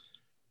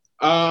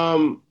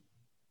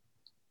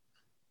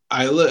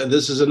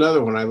 This is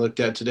another one I looked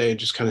at today and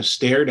just kind of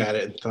stared at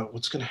it and thought,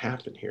 what's going to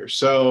happen here?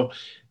 So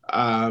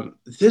I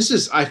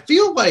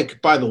feel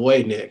like, by the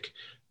way, Nick,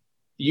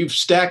 you've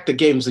stacked the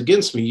games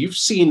against me. You've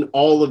seen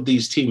all of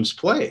these teams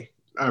play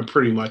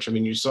pretty much. I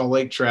mean, you saw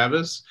Lake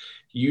Travis,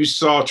 you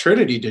saw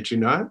Trinity, did you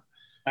not?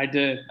 I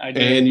did.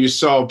 And you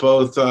saw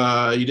both,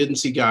 you didn't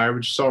see Guyer,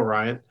 but you saw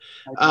Ryan.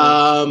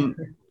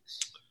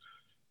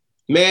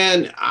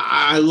 Man,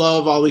 I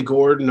love Ollie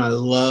Gordon. I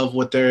love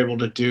what they're able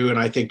to do, and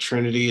I think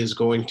Trinity is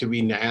going to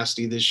be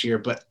nasty this year,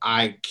 but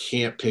I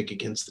can't pick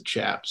against the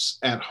Chaps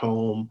at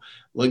home.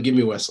 Give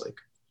me Westlake.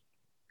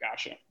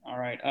 Gotcha. All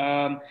right.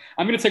 I'm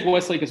going to take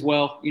Westlake as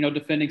well.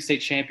 Defending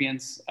state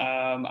champions.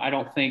 I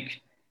don't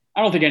think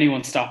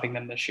anyone's stopping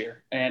them this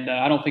year, and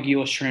I don't think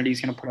Euless Trinity is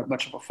going to put up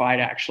much of a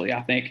fight. Actually,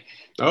 I think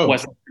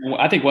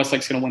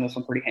Westlake's going to win this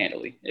one pretty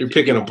handily. You're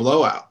picking a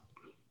blowout.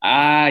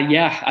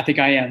 Yeah, I think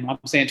I am. I'm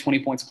saying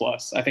 20 points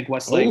plus. I think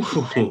Westlake.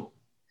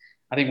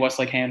 I think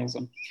Westlake handles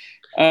them.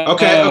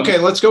 Okay.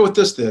 Let's go with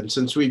this then.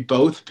 Since we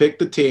both picked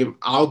the team,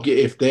 I'll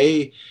get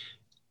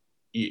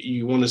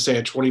you want to say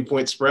a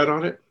 20-point spread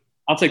on it.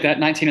 I'll take that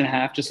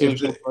 19.5. Just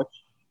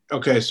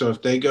okay. So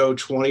if they go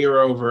 20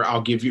 or over,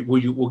 I'll give you.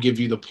 We'll give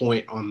you the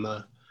point on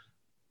the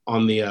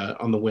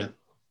win.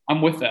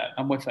 I'm with that.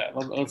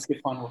 Let's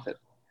get fun with it.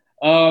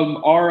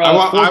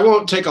 I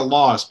won't take a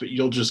loss, but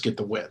you'll just get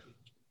the win.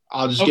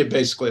 I'll just get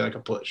basically like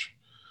a push.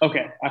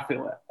 Okay, I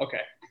feel that.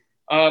 Okay.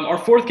 Our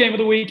fourth game of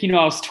the week,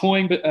 I was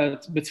toying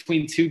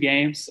between two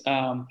games.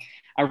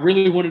 I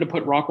really wanted to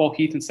put Rockwall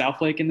Heath and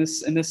Southlake in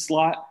this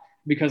slot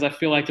because I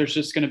feel like there's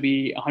just going to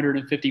be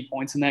 150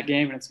 points in that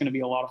game, and it's going to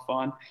be a lot of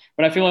fun.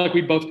 But I feel like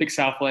we both picked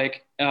Southlake.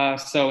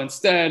 So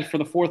instead, for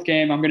the fourth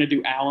game, I'm going to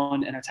do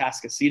Allen and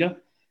Atascocita.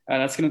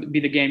 That's going to be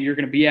the game you're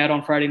going to be at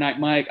on Friday night,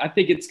 Mike. I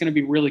think it's going to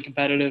be really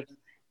competitive.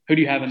 Who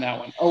do you have in that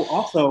one? Oh,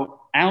 also,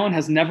 Allen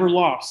has never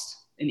lost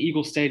in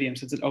Eagle Stadium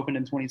since it opened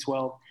in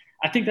 2012.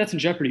 I think that's in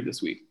jeopardy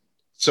this week.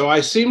 So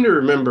I seem to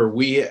remember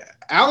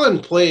Allen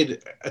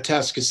played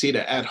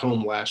Atascocita at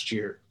home last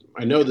year.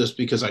 I know this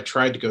because I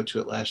tried to go to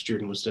it last year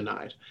and was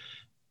denied.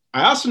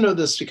 I also know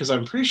this because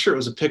I'm pretty sure it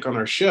was a pick on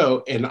our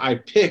show, and I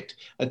picked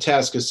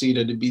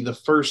Atascocita to be the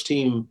first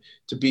team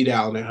to beat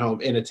Allen at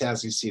home, and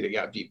Atascocita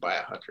got beat by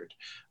 100.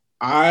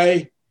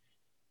 I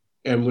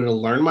am going to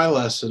learn my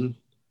lesson.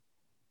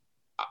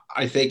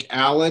 I think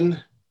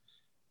Allen,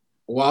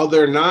 while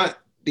they're not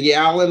the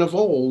Allen of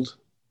old,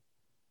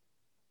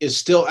 is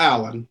still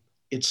Allen.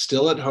 It's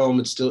still at home.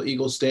 It's still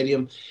Eagle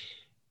Stadium.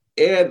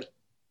 And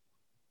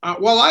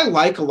while I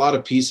like a lot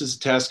of pieces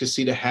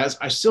Atascocita has,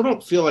 I still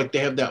don't feel like they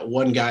have that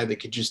one guy that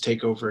could just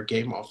take over a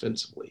game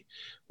offensively.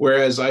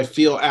 Whereas I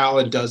feel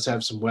Allen does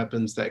have some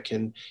weapons that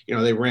can,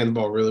 they ran the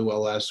ball really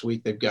well last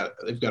week. They've got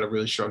a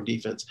really strong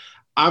defense.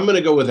 I'm going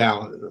to go with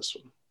Allen in this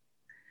one.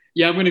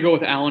 Yeah, I'm going to go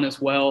with Allen as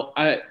well.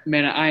 I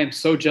am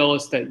so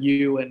jealous that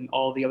you and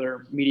all the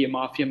other Media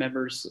Mafia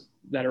members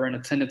that are in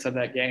attendance at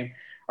that game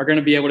are going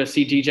to be able to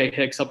see DJ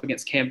Hicks up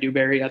against Cam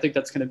Dewberry. I think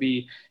that's going to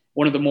be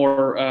one of the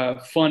more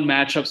fun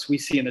matchups we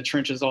see in the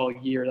trenches all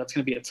year. That's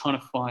going to be a ton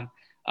of fun.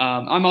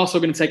 I'm also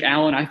going to take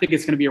Allen. I think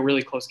it's going to be a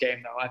really close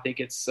game, though. I think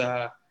it's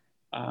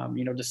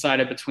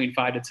decided between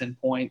 5 to 10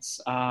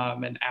 points,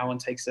 and Allen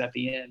takes it at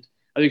the end.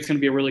 I think it's going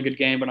to be a really good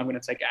game, but I'm going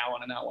to take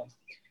Allen in that one.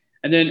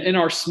 And then in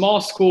our small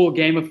school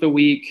game of the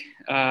week,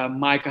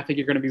 Mike, I think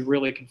you're going to be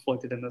really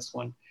conflicted in this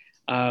one.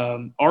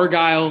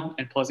 Argyle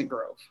and Pleasant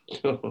Grove.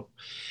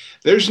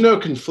 There's no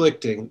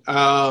conflicting.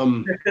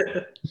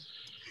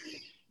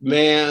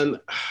 Man,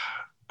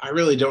 I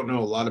really don't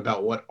know a lot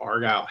about what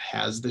Argyle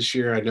has this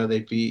year. I know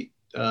they beat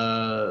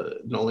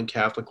Nolan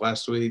Catholic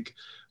last week,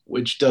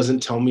 which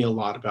doesn't tell me a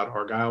lot about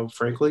Argyle,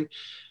 frankly.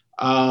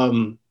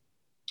 And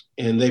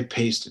they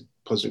pasted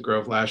Pleasant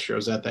Grove last year. I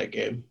was at that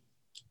game.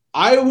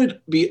 I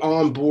would be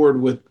on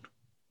board with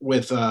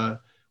the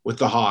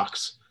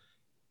Hawks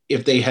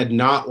if they had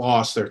not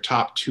lost their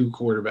top 2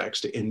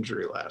 quarterbacks to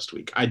injury last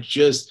week.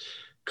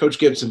 Coach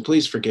Gibson,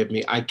 please forgive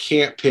me. I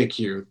can't pick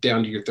you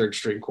down to your 3rd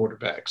string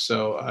quarterback.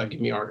 So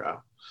give me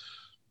Argyle.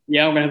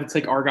 Yeah, I'm going to have to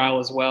take Argyle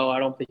as well. I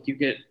don't think you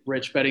get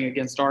rich betting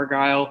against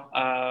Argyle.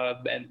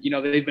 And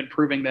they've been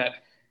proving that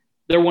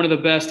they're one of the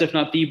best, if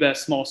not the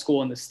best, small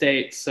school in the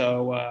state.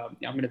 So I'm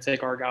going to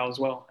take Argyle as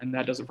well. And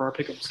that does it for our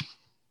pick'ems.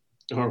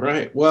 All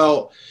right.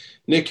 Well,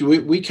 Nick,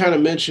 we kind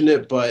of mentioned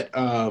it, but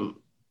tell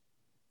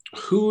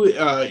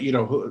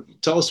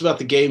us about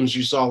the games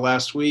you saw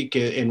last week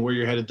and where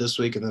you're headed this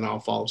week, and then I'll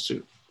follow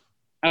suit.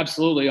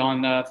 Absolutely.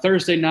 On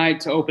Thursday night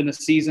to open the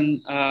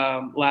season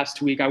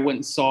last week, I went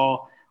and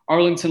saw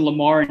Arlington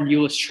Lamar and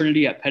Euless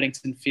Trinity at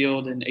Pettington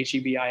Field and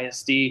HEB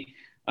ISD.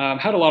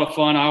 Had a lot of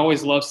fun. I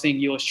always love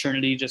seeing Euless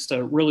Trinity, just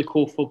a really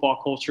cool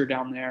football culture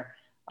down there.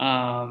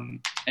 And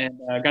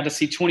got to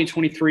see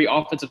 2023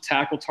 offensive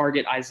tackle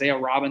target Isaiah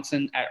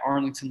Robinson at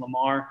Arlington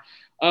Lamar.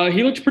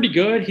 He looked pretty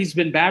good. He's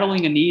been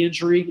battling a knee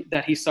injury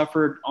that he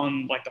suffered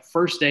on the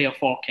first day of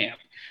fall camp.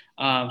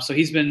 So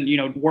he's been,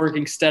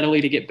 working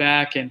steadily to get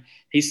back. And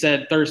he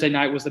said Thursday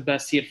night was the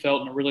best he had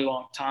felt in a really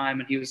long time.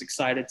 And he was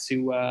excited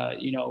to,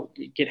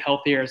 get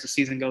healthier as the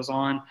season goes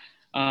on.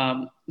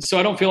 So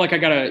I don't feel like I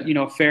got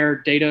a, fair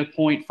data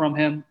point from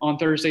him on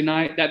Thursday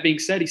night. That being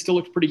said, he still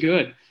looked pretty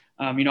good.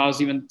 I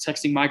was even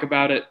texting Mike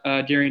about it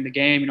during the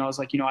game. I was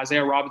like,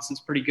 Isaiah Robinson's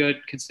pretty good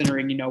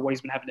considering, what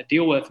he's been having to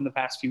deal with in the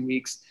past few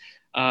weeks.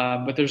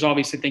 But there's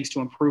obviously things to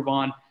improve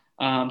on.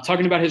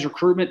 Talking about his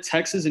recruitment,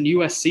 Texas and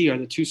USC are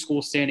the 2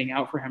 schools standing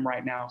out for him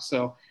right now.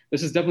 So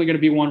this is definitely going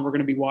to be one we're going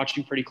to be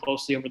watching pretty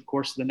closely over the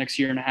course of the next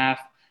year and a half.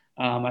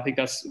 I think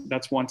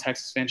that's one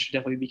Texas fans should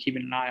definitely be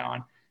keeping an eye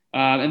on.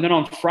 And then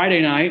on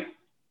Friday night,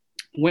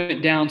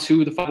 went down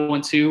to the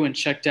 512 and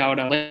checked out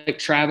Lake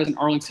Travis and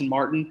Arlington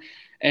Martin.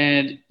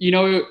 And,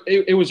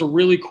 it was a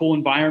really cool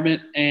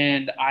environment,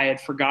 and I had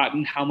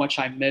forgotten how much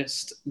I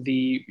missed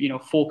the,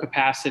 full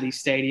capacity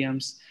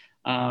stadiums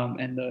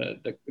and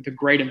the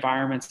great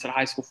environments at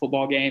high school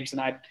football games. And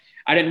I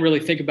didn't really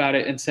think about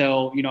it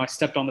until, I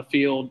stepped on the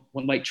field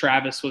when Lake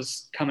Travis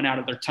was coming out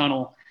of their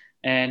tunnel.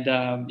 And,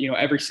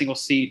 every single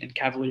seat in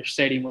Cavalier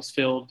Stadium was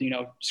filled,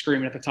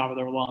 screaming at the top of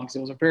their lungs. It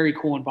was a very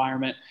cool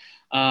environment.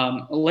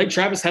 Lake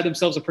Travis had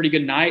themselves a pretty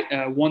good night,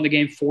 won the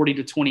game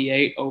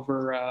 40-28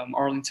 over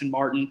Arlington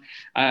Martin.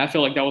 I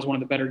feel like that was one of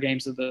the better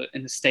games in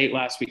the state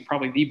last week,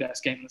 probably the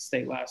best game in the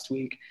state last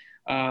week.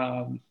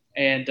 Bo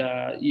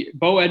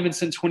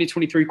Edmondson,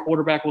 2023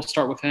 quarterback, we'll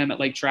start with him at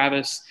Lake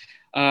Travis.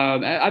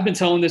 I've been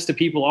telling this to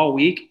people all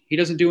week. He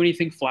doesn't do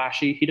anything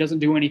flashy. He doesn't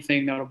do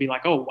anything that'll be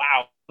like, oh,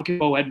 wow, look at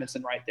Bo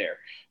Edmondson right there.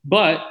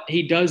 But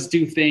he does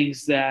do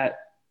things that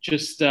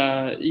just,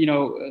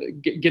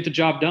 get the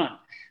job done.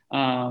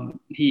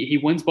 He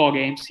wins ball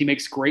games. He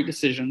makes great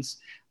decisions.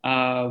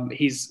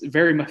 He's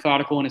very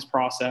methodical in his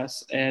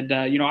process. And,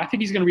 I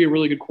think he's going to be a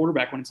really good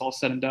quarterback when it's all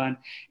said and done.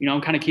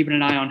 I'm kind of keeping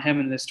an eye on him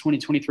in this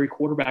 2023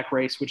 quarterback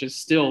race, which is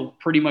still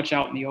pretty much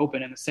out in the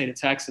open in the state of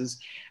Texas.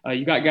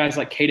 You got guys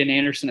like Caden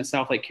Anderson at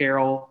Southlake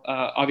Carroll,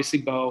 obviously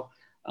Bo,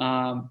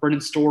 Brennan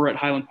Storr at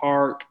Highland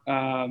Park,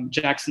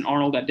 Jackson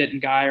Arnold at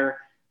Denton Geyer,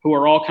 who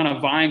are all kind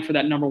of vying for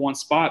that number 1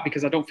 spot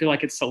because I don't feel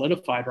like it's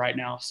solidified right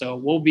now. So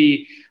we'll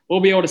be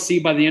able to see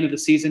by the end of the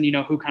season,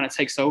 who kind of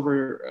takes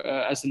over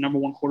as the number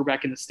 1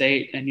 quarterback in the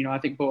state. And, I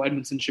think Bo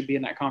Edmondson should be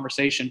in that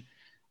conversation.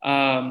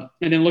 And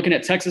then looking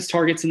at Texas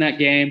targets in that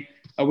game,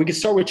 we could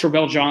start with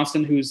Travell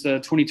Johnson, who's the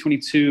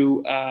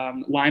 2022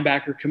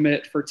 linebacker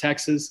commit for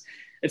Texas.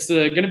 It's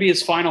going to be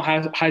his final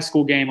high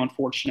school game,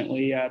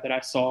 unfortunately, that I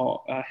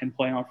saw him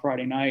play on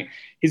Friday night.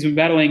 He's been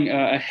battling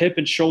a hip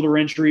and shoulder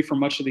injury for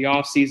much of the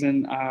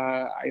offseason.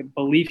 I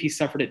believe he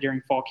suffered it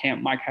during fall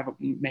camp. Mike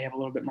may have a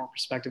little bit more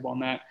perspective on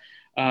that.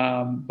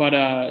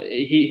 But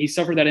he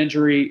suffered that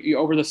injury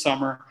over the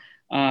summer.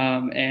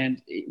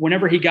 And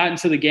whenever he got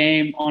into the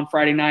game on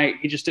Friday night,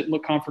 he just didn't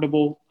look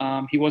comfortable.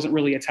 He wasn't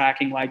really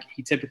attacking like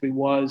he typically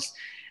was.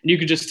 And you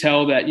could just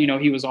tell that,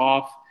 he was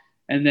off.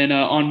 And then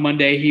on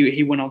Monday,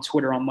 he went on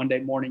Twitter on Monday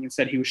morning and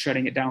said he was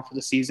shutting it down for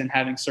the season,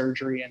 having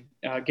surgery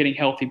and getting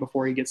healthy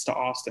before he gets to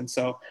Austin.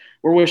 So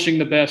we're wishing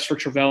the best for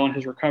Travell and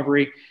his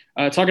recovery.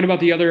 Talking about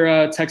the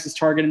other Texas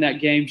target in that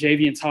game,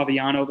 Javian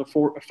Taviano, the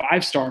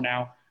 5-star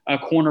now,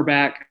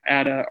 cornerback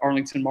at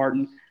Arlington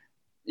Martin.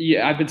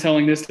 Yeah, I've been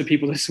telling this to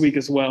people this week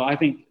as well. I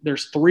think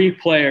there's 3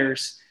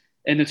 players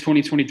in the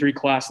 2023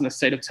 class in the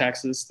state of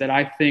Texas that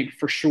I think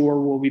for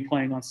sure will be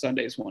playing on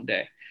Sundays one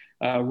day.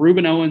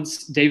 Ruben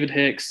Owens, David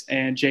Hicks,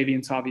 and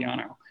Javian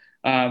Taviano.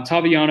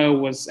 Taviano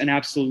was an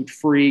absolute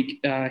freak.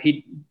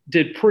 He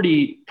did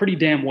pretty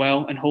damn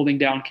well in holding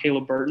down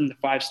Caleb Burton, the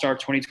 5-star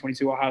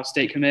 2022 Ohio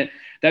State commit.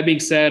 That being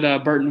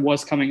said, Burton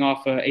was coming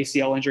off an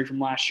ACL injury from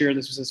last year.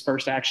 This was his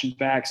first action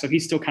back, so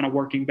he's still kind of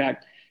working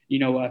back,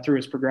 through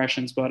his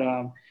progressions. But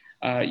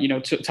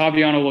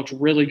Taviano looked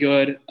really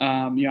good.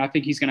 I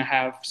think he's going to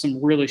have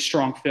some really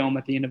strong film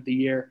at the end of the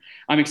year.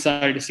 I'm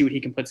excited to see what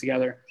he can put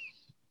together.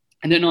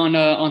 And then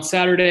on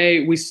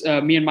Saturday,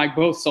 me and Mike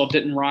both saw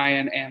Denton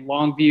Ryan and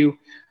Longview.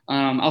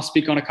 I'll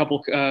speak on a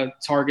couple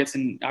targets,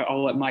 and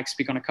I'll let Mike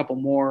speak on a couple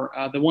more.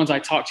 The ones I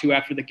talked to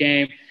after the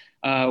game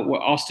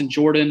were Austin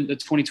Jordan, the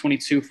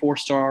 2022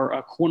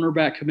 4-star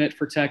cornerback commit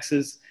for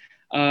Texas.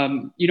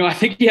 I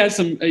think he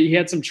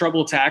had some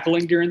trouble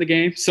tackling during the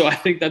game. So I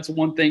think that's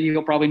one thing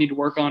he'll probably need to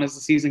work on as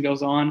the season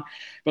goes on.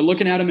 But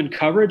looking at him in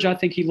coverage, I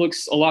think he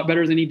looks a lot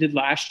better than he did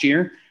last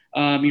year.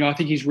 I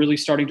think he's really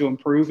starting to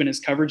improve in his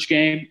coverage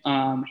game.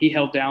 He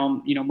held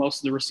down,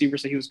 most of the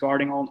receivers that he was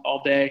guarding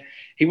all day.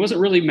 He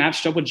wasn't really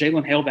matched up with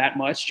Jalen Hale that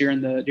much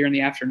during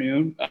the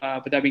afternoon.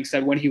 But that being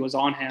said, when he was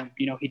on him,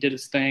 he did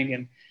his thing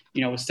and,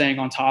 was staying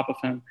on top of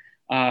him.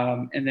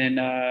 And then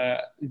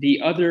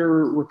the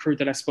other recruit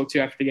that I spoke to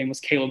after the game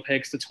was Caleb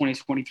Hicks, the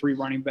 2023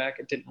 running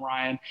back at Denton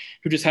Ryan,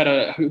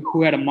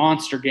 who had a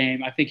monster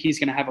game. I think he's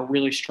going to have a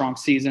really strong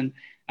season.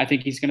 I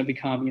think he's going to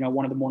become,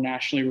 one of the more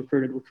nationally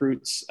recruited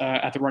recruits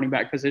at the running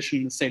back position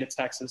in the state of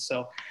Texas.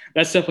 So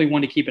that's definitely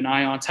one to keep an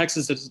eye on.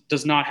 Texas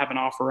does not have an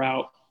offer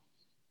out.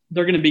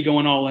 They're going to be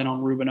going all in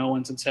on Ruben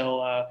Owens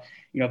until,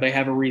 they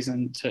have a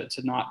reason to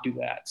not do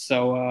that.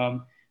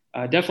 So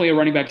definitely a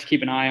running back to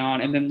keep an eye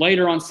on. And then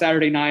later on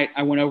Saturday night,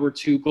 I went over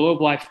to Globe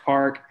Life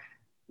Park,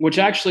 which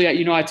actually,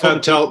 I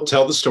told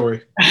tell the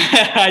story.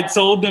 I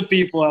told the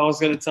people I was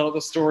going to tell the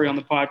story on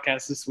the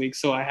podcast this week,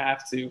 so I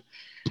have to.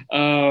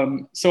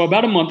 So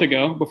about a month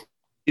ago, before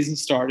the season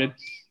started,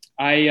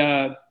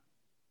 I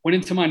went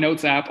into my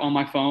notes app on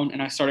my phone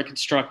and I started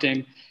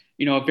constructing,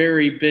 a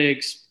very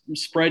big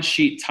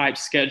spreadsheet type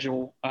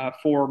schedule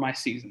for my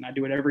season. I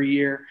do it every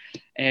year.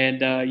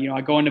 And,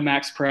 I go into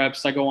Max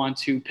Preps. I go on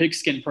to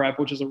Pigskin Prep,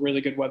 which is a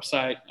really good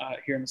website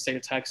here in the state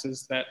of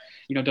Texas that,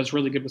 does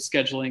really good with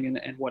scheduling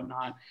and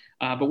whatnot.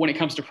 But when it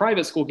comes to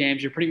private school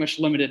games, you're pretty much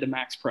limited to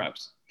Max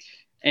Preps.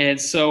 And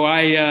so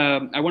I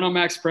went on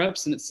Max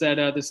Preps, and it said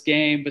this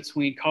game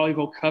between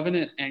Colleyville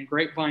Covenant and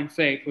Grapevine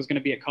Faith was going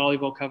to be at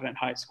Colleyville Covenant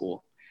High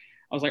School.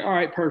 I was like, all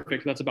right,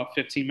 perfect. That's about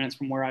 15 minutes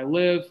from where I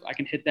live. I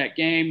can hit that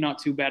game. Not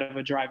too bad of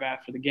a drive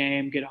after the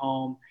game, get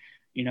home,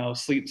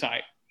 sleep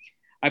tight.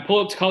 I pull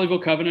up to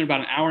Colleyville Covenant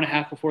about an hour and a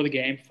half before the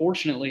game.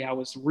 Fortunately, I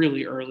was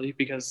really early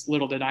because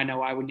little did I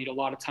know I would need a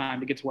lot of time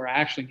to get to where I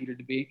actually needed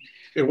to be.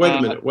 Hey, wait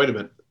a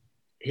minute.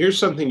 Here's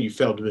something you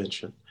failed to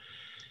mention.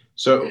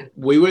 So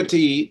we went to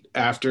eat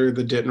after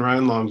the Denton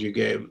Ryan Longview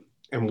game,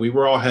 and we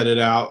were all headed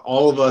out.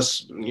 All of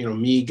us,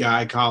 me,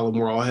 Guy, Colin,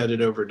 were all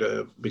headed over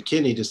to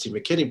McKinney to see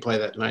McKinney play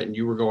that night, and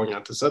you were going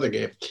out this other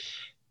game.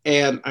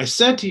 And I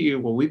said to you,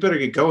 well, we better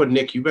get going.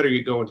 Nick, you better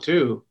get going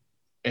too.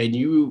 And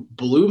you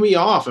blew me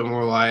off and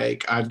were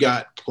like, I've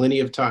got plenty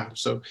of time.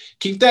 So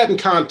keep that in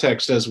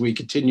context as we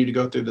continue to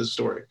go through this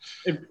story.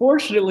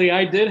 Unfortunately,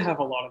 I did have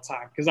a lot of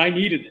time because I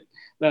needed it.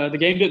 The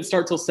game didn't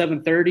start till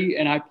 7:30,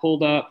 and I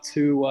pulled up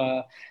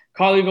to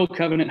Colleyville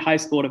Covenant High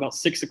School at about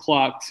 6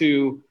 o'clock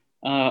to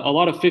a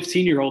lot of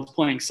 15-year-olds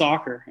playing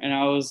soccer. And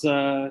I was,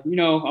 I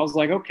was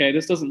like, okay,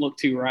 this doesn't look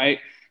too right.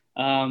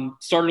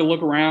 Started to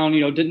look around,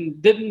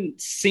 didn't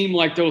seem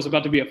like there was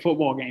about to be a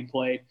football game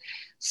played.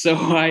 So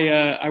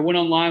I went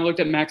online, looked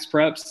at Max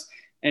Preps,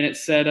 and it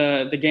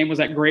said the game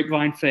was at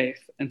Grapevine Faith.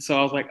 And so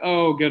I was like,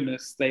 oh,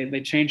 goodness,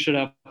 they changed it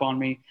up on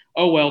me.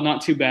 Oh, well,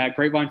 not too bad.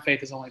 Grapevine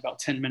Faith is only about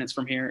 10 minutes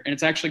from here, and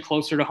it's actually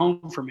closer to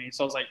home for me.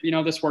 So I was like,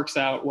 this works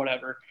out,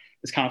 whatever.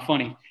 It's kind of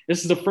funny.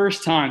 This is the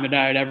first time that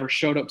I had ever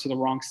showed up to the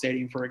wrong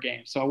stadium for a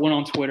game. So I went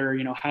on Twitter,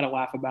 had a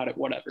laugh about it,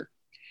 whatever.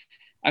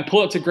 I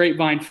pull up to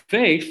Grapevine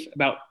Faith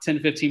about 10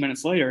 to 15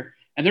 minutes later,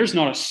 and there's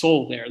not a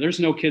soul there. There's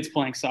no kids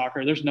playing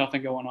soccer. There's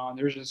nothing going on.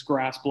 There's just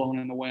grass blowing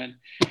in the wind.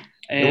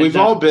 And we've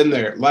all been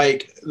there.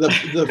 Like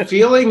the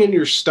feeling in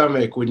your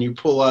stomach when you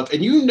pull up,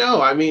 and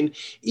I mean,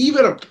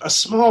 even a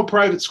small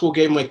private school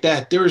game like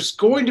that, there's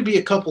going to be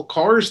a couple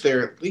cars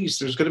there at least.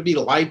 There's going to be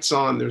lights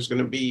on. There's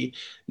going to be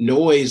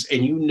noise,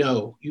 and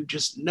you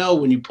just know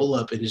when you pull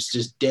up and it's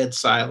just dead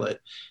silent.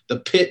 The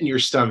pit in your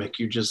stomach,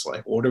 you're just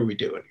like, what are we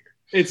doing here?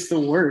 It's the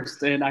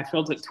worst, and I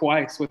felt it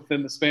twice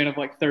within the span of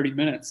like 30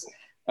 minutes.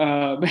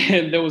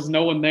 And there was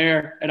no one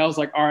there, and I was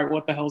like, all right,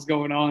 what the hell's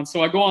going on?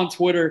 So I go on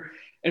Twitter,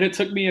 and it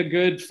took me a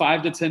good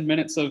 5 to 10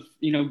 minutes of,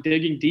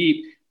 digging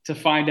deep to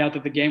find out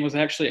that the game was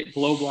actually at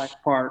Globe Life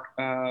Park,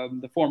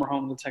 the former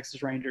home of the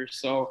Texas Rangers.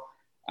 So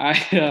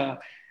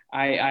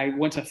I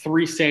went to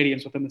 3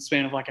 stadiums within the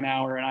span of like an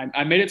hour, and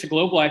I made it to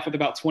Globe Life with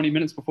about 20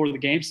 minutes before the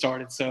game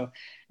started. So,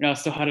 I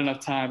still had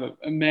enough time,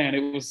 but man,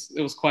 it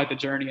was quite the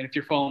journey. And if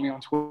you're following me on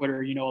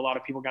Twitter, a lot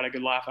of people got a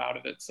good laugh out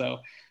of it. So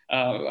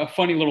a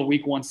funny little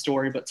week 1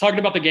 story, but talking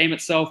about the game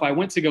itself, I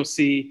went to go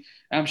see,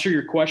 I'm sure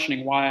you're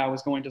questioning why I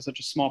was going to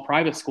such a small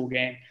private school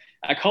game.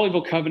 At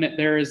Colleyville Covenant,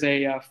 there is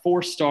a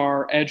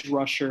 4-star edge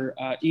rusher,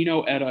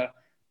 Eno Etta,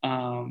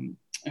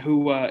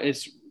 who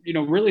is,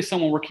 really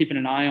someone we're keeping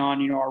an eye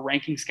on. Our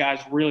rankings guys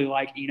really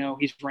like Eno.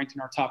 He's ranked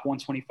in our top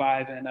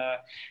 125 in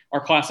our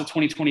class of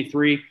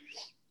 2023.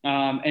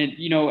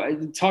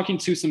 And, talking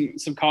to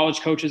some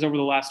college coaches over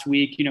the last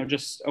week,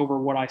 just over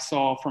what I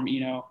saw from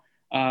Eno,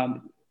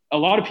 a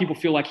lot of people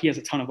feel like he has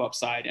a ton of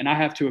upside, and I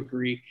have to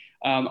agree.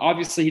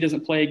 Obviously, he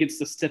doesn't play against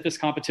the stiffest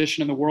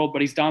competition in the world,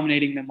 but he's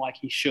dominating them like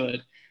he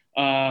should.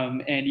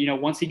 And,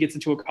 once he gets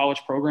into a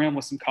college program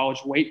with some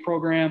college weight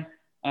program,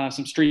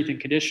 some strength and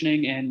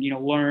conditioning, and,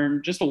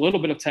 learn just a little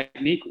bit of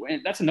technique.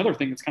 And that's another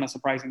thing that's kind of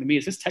surprising to me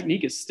is his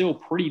technique is still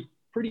pretty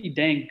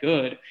dang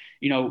good,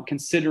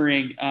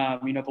 considering,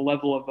 the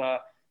level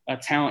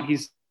of talent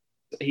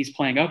he's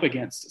playing up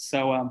against.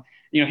 So,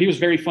 he was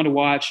very fun to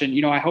watch,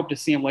 and, I hope to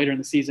see him later in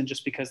the season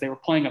just because they were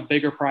playing a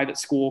bigger private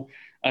school.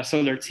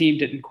 So their team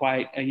didn't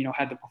quite,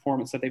 had the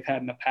performance that they've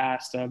had in the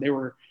past. They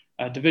were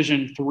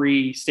Division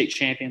III state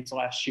champions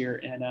last year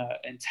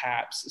in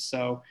TAPS.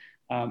 So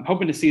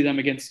hoping to see them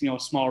against, a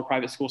smaller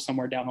private school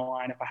somewhere down the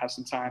line if I have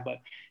some time.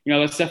 But,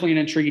 that's definitely an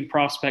intriguing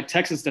prospect.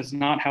 Texas does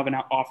not have an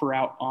offer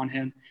out on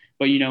him.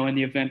 But, in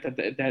the event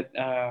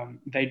that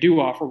they do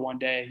offer one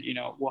day,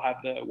 we'll have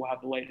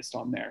the latest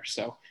on there.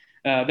 So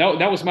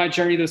that was my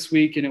journey this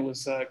week, and it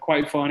was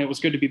quite fun. It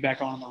was good to be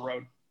back on the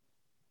road.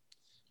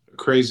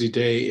 Crazy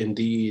day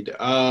indeed.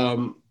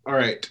 All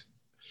right.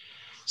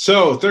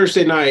 So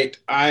Thursday night,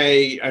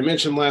 I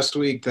mentioned last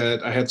week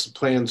that I had some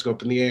plans go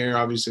up in the air.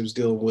 Obviously, I was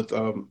dealing with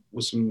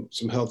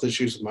some health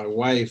issues with my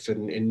wife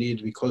and needed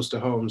to be close to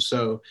home.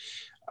 So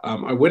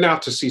I went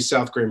out to see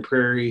South Grand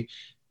Prairie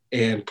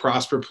and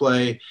Prosper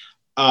play.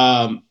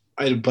 I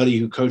had a buddy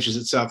who coaches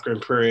at South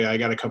Grand Prairie. I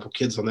got a couple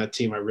kids on that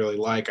team I really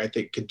like. I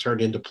think could turn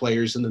into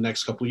players in the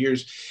next couple of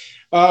years.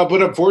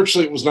 But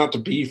unfortunately, it was not to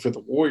be for the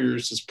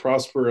Warriors as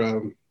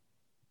Prosper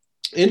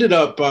ended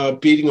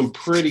up beating them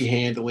pretty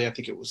handily. I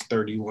think it was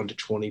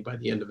 31-20 by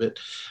the end of it.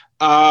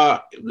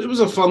 It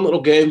was a fun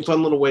little game,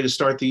 fun little way to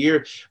start the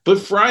year. But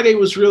Friday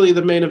was really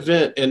the main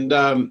event, and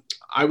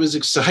I was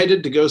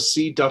excited to go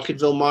see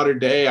Duncanville Mater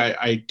Dei.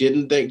 I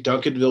didn't think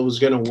Duncanville was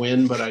going to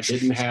win, but I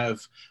didn't have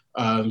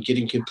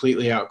getting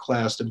completely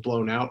outclassed and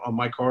blown out on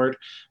my card.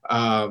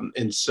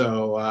 And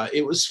so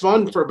it was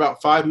fun for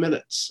about 5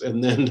 minutes,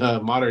 and then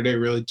Mater Dei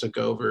really took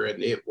over,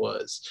 and it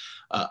was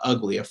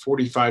ugly, a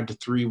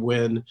 45-3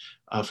 win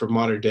for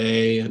Mater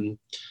Dei. And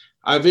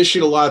I've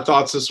issued a lot of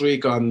thoughts this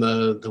week on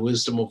the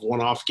wisdom of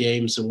one-off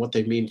games and what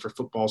they mean for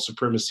football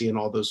supremacy and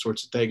all those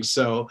sorts of things.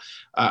 So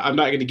I'm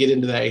not going to get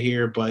into that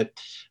here, but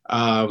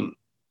saw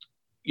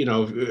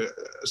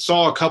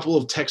a couple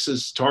of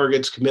Texas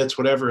targets, commits,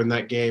 whatever in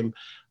that game.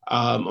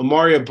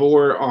 Amari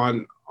Abor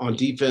on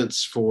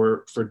defense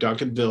for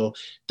Duncanville.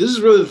 This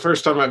is really the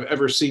first time I've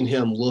ever seen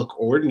him look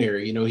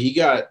ordinary. He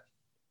got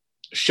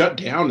shut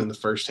down in the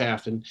first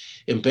half and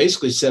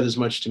basically said as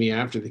much to me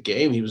after the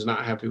game. He was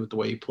not happy with the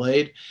way he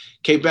played.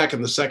 Came back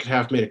in the second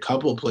half, made a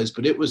couple of plays,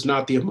 but it was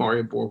not the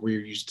Amari Abor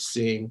we're used to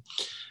seeing.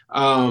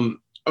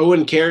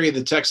 Owen Carey,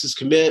 the Texas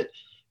commit,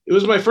 it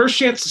was my first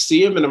chance to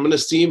see him, and I'm going to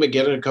see him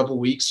again in a couple of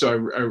weeks,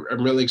 so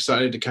I'm really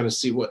excited to kind of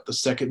see what the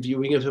second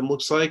viewing of him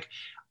looks like.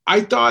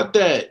 I thought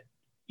that,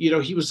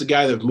 he was the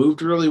guy that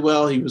moved really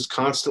well. He was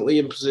constantly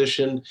in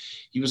position.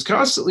 He was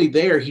constantly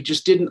there. He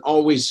just didn't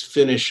always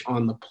finish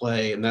on the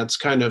play, and that's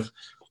kind of,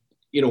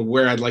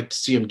 where I'd like to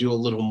see him do a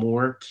little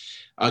more.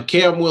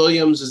 Cam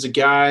Williams is a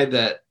guy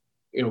that,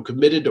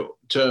 committed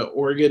to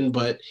Oregon,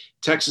 but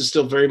Texas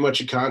still very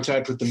much in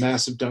contact with the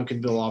massive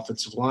Duncanville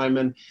offensive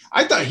lineman.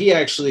 I thought he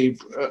actually,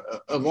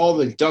 of all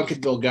the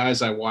Duncanville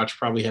guys I watched,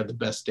 probably had the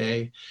best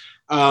day.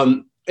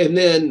 And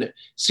then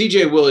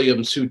C.J.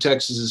 Williams, who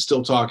Texas is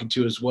still talking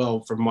to as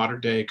well from Mater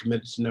Dei,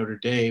 committed to Notre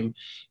Dame,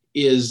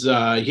 he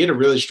had a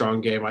really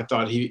strong game. I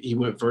thought he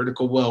went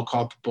vertical well,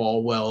 caught the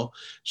ball well,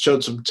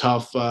 showed some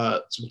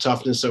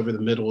toughness over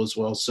the middle as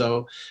well.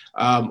 So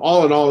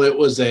all in all, it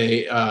was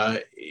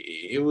a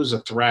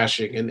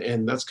thrashing,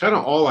 and that's kind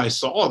of all I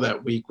saw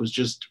that week was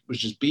just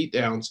beat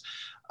downs.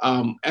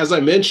 As I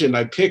mentioned,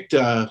 I picked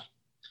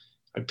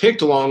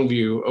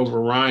Longview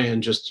over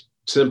Ryan, just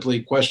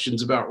simply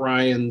questions about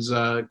Ryan's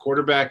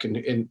quarterback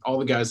and all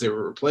the guys they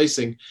were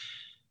replacing.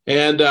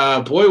 And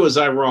boy, was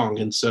I wrong.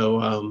 And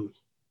so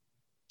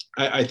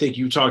I think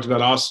you talked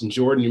about Austin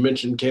Jordan. You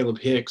mentioned Caleb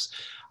Hicks.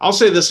 I'll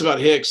say this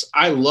about Hicks.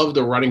 I love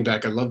the running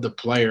back. I love the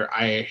player.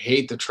 I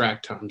hate the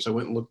track times. I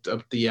went and looked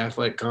up the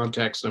athletic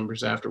contacts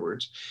numbers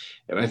afterwards.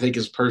 And I think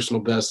his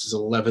personal best is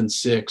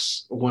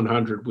 11.6,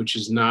 100, which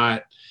is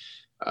not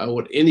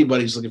what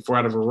anybody's looking for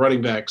out of a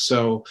running back.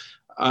 So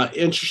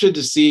interested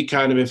to see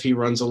kind of if he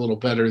runs a little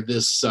better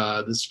this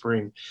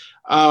spring.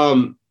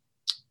 In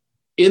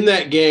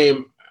that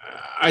game,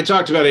 I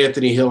talked about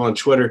Anthony Hill on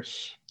Twitter.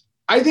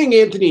 I think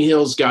Anthony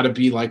Hill's got to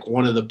be like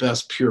one of the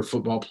best pure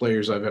football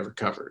players I've ever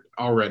covered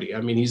already. I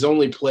mean, he's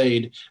only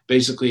played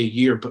basically a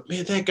year, but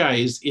man, that guy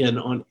is in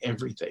on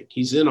everything.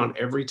 He's in on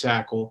every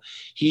tackle.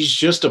 He's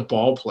just a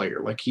ball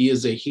player. Like, he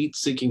is a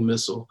heat-seeking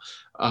missile.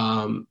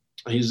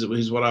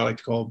 He's what I like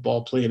to call a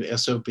ball playing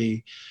SOB.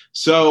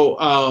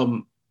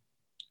 So,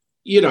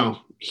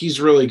 he's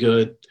really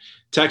good.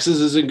 Texas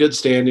is in good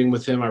standing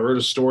with him. I wrote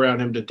a story on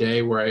him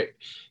today where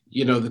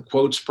the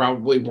quotes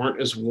probably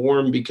weren't as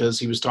warm because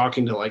he was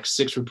talking to like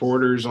 6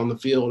 reporters on the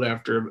field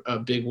after a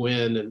big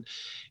win and,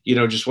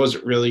 just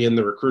wasn't really in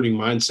the recruiting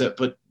mindset.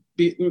 But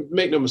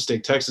make no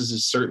mistake, Texas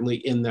is certainly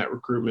in that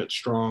recruitment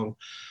strong.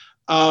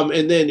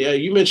 And then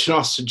you mentioned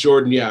Austin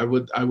Jordan. Yeah,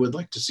 I would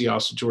like to see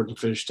Austin Jordan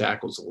finish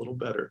tackles a little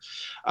better.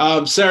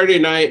 Saturday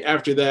night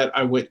after that,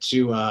 I went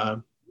to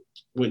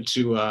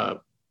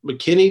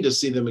McKinney to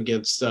see them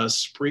against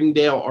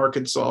Springdale,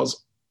 Arkansas.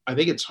 I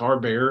think it's our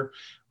Bear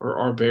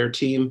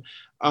team.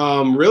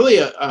 Really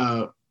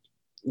a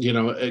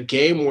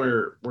game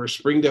where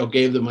Springdale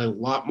gave them a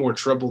lot more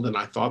trouble than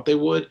I thought they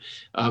would.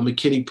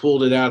 McKinney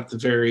pulled it out at the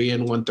very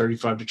end,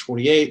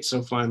 135-28.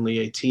 So finally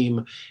a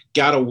team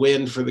got a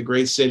win for the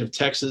great state of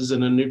Texas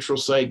in a neutral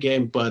site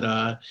game, but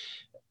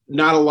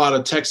not a lot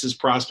of Texas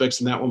prospects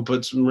in that one,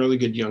 but some really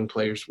good young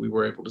players we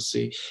were able to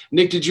see.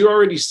 Nick, did you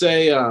already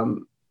say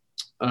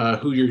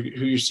who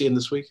you're seeing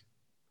this week?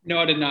 No,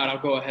 I did not. I'll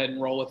go ahead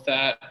and roll with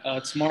that.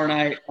 Tomorrow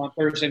night, on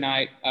Thursday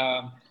night,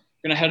 I'm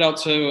going to head out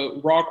to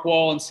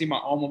Rockwall and see my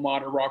alma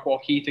mater, Rockwall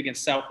Heath,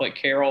 against Southlake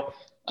Carroll.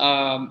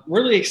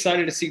 Really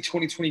excited to see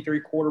 2023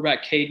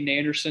 quarterback Caden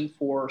Anderson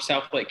for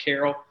Southlake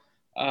Carroll,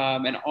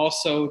 and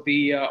also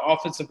the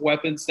offensive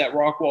weapons that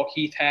Rockwall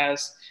Heath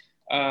has.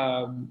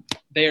 They're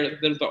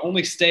the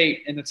only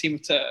state in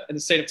the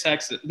state of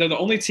Texas. They're the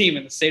only team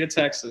in the state of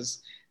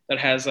Texas that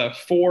has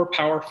 4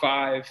 Power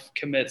 5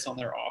 commits on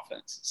their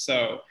offense.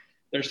 So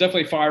there's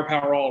definitely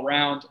firepower all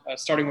around,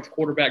 starting with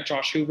quarterback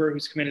Josh Hoover,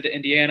 who's committed to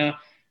Indiana,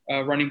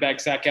 running back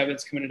Zach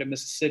Evans committed to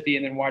Mississippi,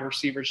 and then wide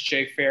receivers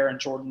Jay Fair and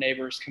Jordan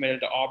Neighbors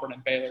committed to Auburn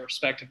and Baylor,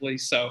 respectively.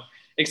 So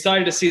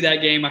excited to see that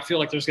game. I feel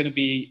like there's going to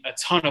be a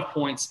ton of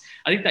points.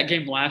 I think that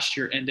game last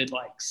year ended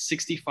like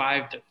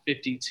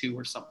 65-52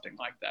 or something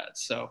like that.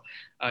 So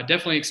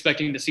definitely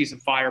expecting to see some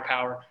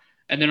firepower.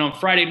 And then on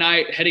Friday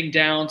night, heading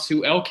down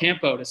to El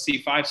Campo to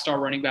see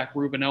 5-star running back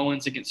Reuben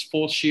Owens against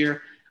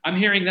Fulshear. I'm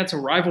hearing that's a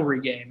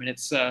rivalry game, and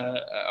it's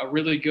a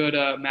really good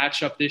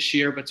matchup this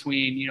year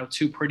between,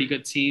 2 pretty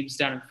good teams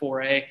down in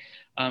 4A.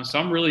 So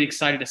I'm really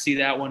excited to see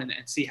that one and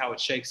see how it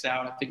shakes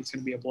out. I think it's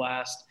going to be a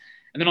blast.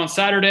 And then on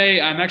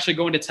Saturday, I'm actually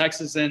going to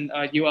Texas and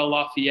UL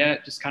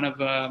Lafayette, just kind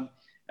of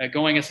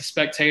going as a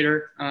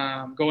spectator,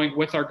 going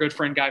with our good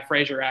friend Guy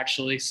Frazier,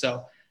 actually.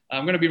 So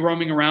I'm going to be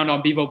roaming around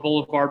on Bevo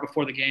Boulevard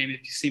before the game.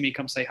 If you see me,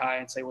 come say hi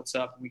and say what's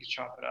up, and we can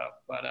chop it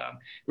up. But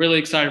really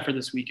excited for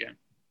this weekend.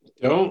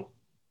 Don't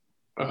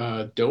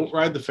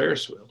ride the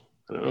Ferris wheel.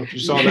 I don't know if you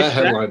saw that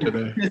headline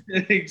today.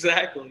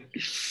 Exactly.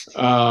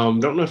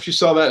 Don't know if you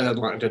saw that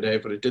headline today,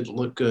 but it didn't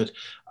look good.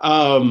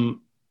 All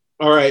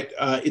right.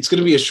 It's going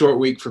to be a short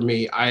week for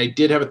me. I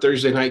did have a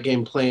Thursday night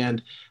game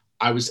planned.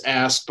 I was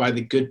asked by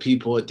the good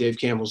people at Dave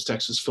Campbell's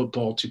Texas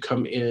Football to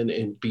come in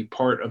and be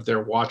part of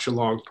their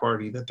watch-along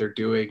party that they're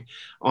doing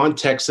on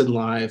Texan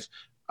Live.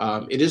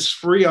 It is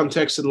free on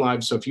Texan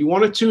Live, so if you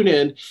want to tune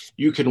in,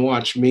 you can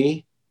watch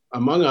me,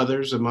 among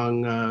others,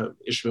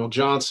 Ishmael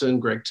Johnson,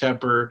 Greg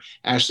Tepper,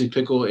 Ashley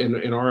Pickle,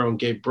 and our own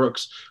Gabe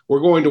Brooks. We're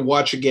going to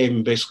watch a game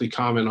and basically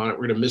comment on it.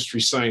 We're going to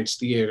Mystery Science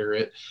Theater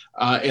it.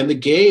 And the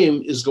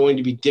game is going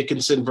to be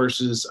Dickinson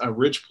versus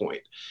Ridge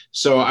Point.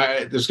 So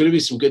there's going to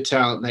be some good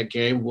talent in that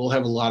game. We'll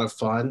have a lot of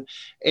fun.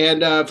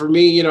 And for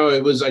me,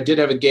 I did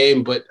have a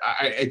game, but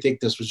I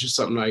think this was just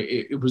something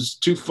it was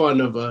too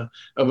fun of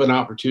an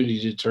opportunity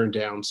to turn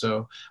down.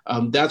 So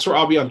that's where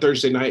I'll be on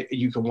Thursday night.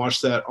 You can watch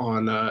that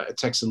on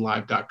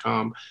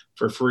TexanLive.com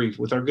for free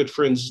with our good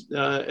friends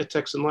at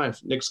Texan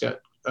Live. Nick's got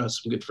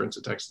some good friends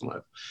at Texan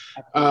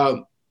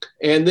Live.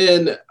 And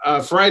then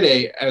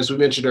Friday, as we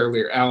mentioned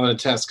earlier, Allen and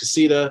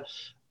Atascocita.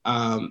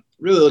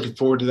 Really looking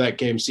forward to that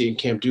game, seeing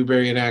Cam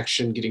Dewberry in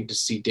action, getting to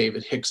see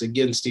David Hicks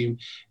against him,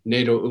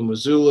 Nato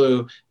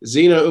Umazulu,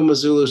 Zena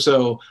Umazulu.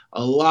 So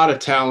a lot of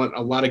talent,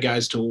 a lot of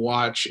guys to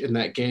watch in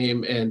that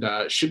game, and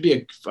should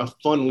be a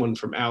fun one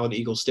from Allen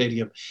Eagle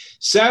Stadium.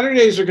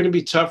 Saturdays are going to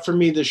be tough for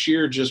me this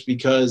year just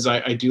because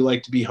I do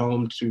like to be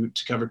home to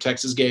cover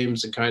Texas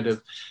games and kind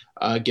of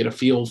get a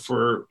feel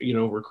for,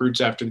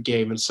 recruits after the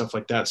game and stuff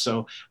like that.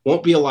 So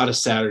won't be a lot of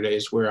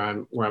Saturdays where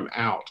I'm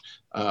out.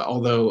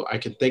 Although I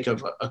can think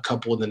of a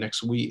couple in the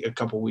next week, a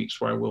couple weeks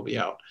where I will be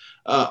out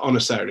on a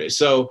Saturday.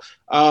 So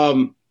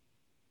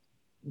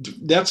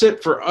that's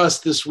it for us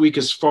this week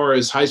as far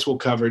as high school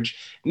coverage.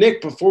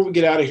 Nick, before we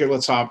get out of here,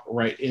 let's hop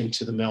right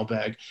into the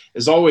mailbag.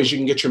 As always, you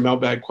can get your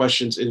mailbag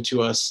questions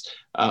into us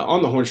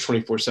on the Horns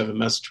 24/7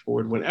 message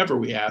board whenever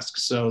we ask.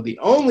 So the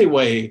only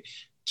way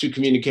to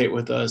communicate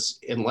with us,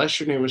 unless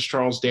your name is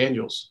Charles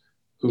Daniels,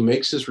 who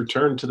makes his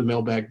return to the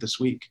mailbag this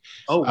week.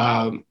 Oh,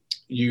 wow.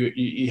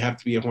 You have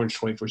to be a Horns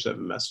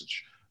 24/7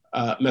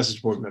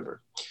 message board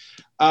member.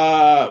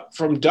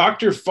 From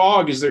Dr.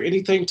 Fogg, is there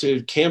anything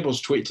to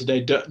Campbell's tweet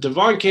today?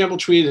 Devon Campbell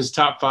tweeted his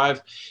top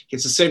 5.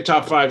 It's the same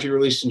top 5 he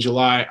released in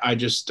July.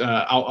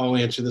 I'll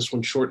answer this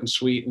one short and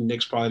sweet, and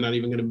Nick's probably not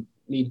even going to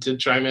need to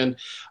chime in.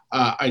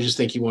 I just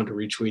think he wanted to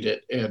retweet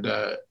it and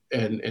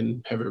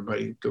have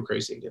everybody go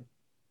crazy again.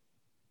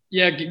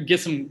 Yeah,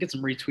 get some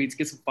retweets,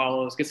 get some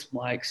follows, get some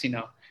likes.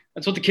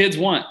 That's what the kids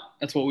want.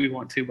 That's what we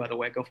want too, by the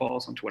way. Go follow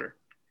us on Twitter.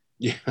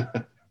 Yeah.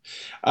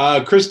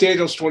 Chris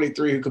Daniels,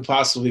 23, who could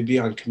possibly be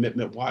on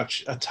commitment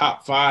watch, a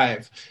top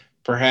 5,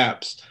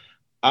 perhaps.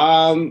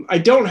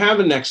 I don't have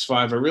a next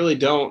 5. I really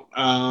don't.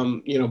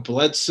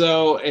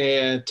 Bledsoe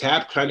and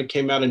Tapp kind of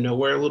came out of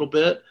nowhere a little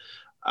bit.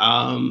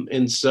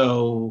 And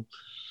so,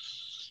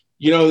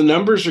 the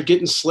numbers are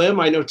getting slim.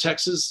 I know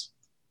Texas,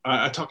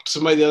 I talked to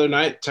somebody the other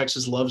night.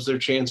 Texas loves their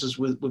chances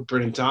with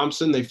Brennan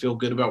Thompson. They feel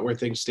good about where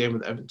things stand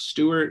with Evan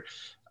Stewart.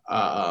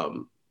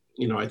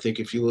 I think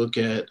if you look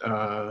at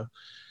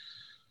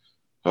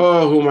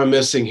who am I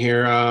missing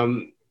here?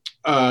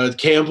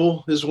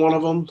 Campbell is one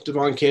of them,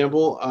 Devon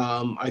Campbell.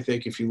 I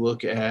think if you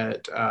look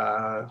at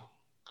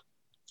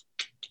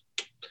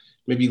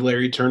maybe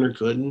Larry Turner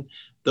Gooden,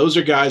 those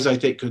are guys I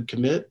think could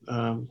commit,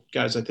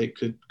 guys I think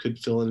could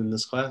fill in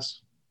this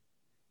class.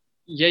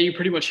 Yeah, you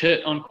pretty much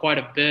hit on quite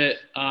a bit.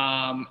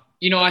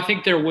 I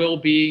think there will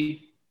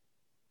be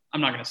 –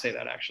 I'm not going to say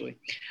that actually.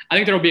 I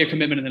think there will be a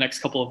commitment in the next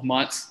couple of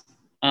months.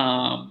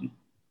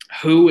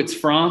 Who it's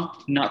from,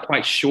 not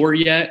quite sure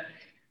yet.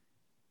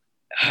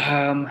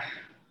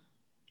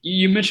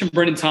 You mentioned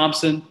Brennan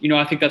Thompson.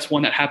 I think that's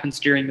one that happens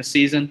during the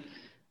season.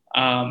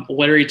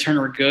 Larry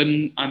Turner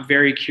Gooden, I'm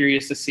very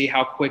curious to see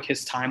how quick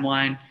his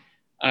timeline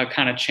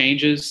kind of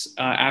changes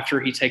after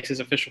he takes his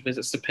official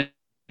visits to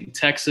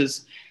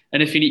Texas,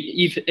 and if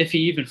he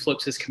even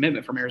flips his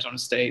commitment from Arizona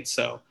State.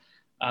 So,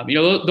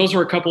 those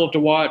are a couple to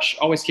watch.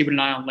 Always keeping an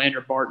eye on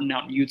Lander Barton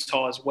out in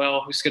Utah as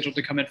well, who's scheduled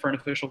to come in for an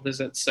official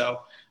visit.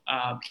 So,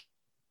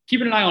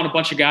 keeping an eye on a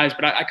bunch of guys,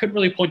 but I couldn't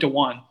really point to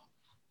one.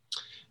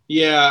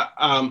 Yeah,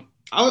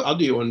 I'll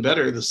do one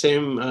better. The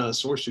same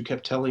source who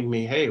kept telling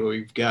me, hey,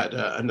 we've got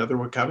another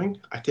one coming.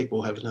 I think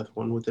we'll have another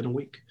one within a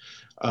week.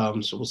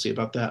 So we'll see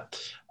about that.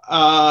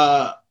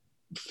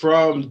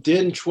 From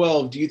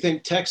Den12, do you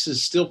think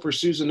Texas still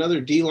pursues another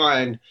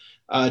D-lineman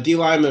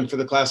for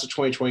the class of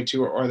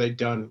 2022, or are they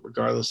done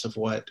regardless of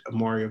what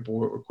Amari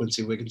Abor or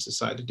Quincy Wiggins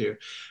decide to do?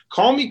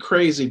 Call me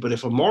crazy, but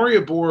if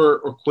Amari Abor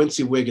or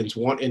Quincy Wiggins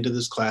want into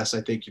this class, I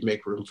think you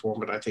make room for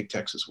them, and I think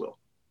Texas will.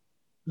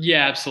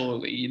 Yeah,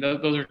 absolutely.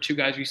 Those are two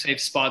guys you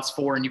save spots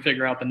for, and you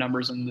figure out the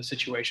numbers and the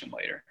situation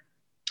later.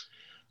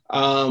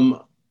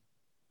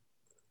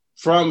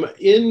 From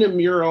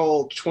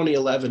Intramural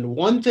 2011,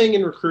 one thing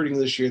in recruiting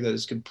this year that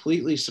has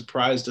completely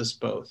surprised us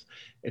both,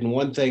 and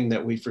one thing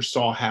that we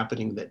foresaw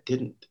happening that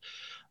didn't.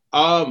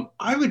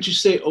 I would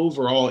just say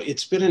overall,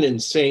 it's been an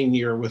insane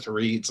year with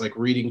reads, like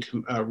reading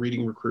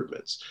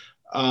recruitments.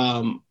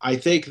 I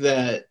think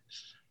that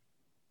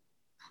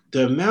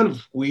the amount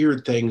of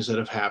weird things that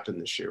have happened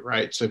this year,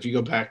 right? So if you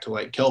go back to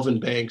like Kelvin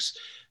Banks,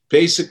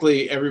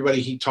 basically everybody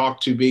he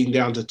talked to being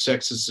down to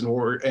Texas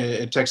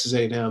and Texas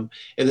A&M,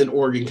 and then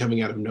Oregon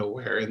coming out of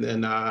nowhere. And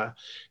then,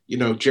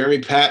 Jeremy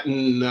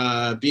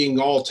Patton being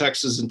all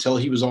Texas until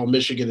he was all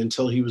Michigan,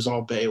 until he was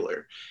all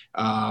Baylor.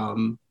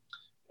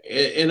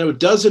 And a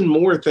dozen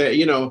more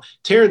things,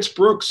 Terrence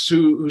Brooks,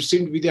 who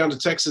seemed to be down to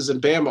Texas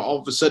and Bama, all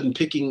of a sudden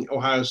picking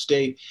Ohio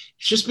State.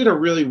 It's just been a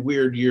really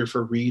weird year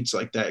for reads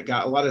like that.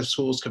 Got a lot of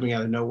schools coming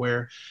out of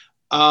nowhere.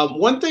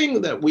 One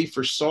thing that we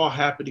foresaw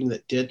happening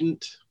that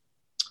didn't,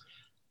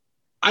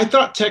 I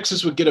thought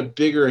Texas would get a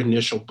bigger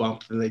initial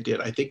bump than they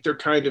did. I think they're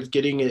kind of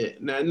getting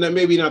it, and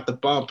maybe not the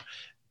bump.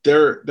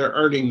 They're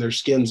earning their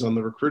skins on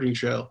the recruiting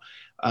trail.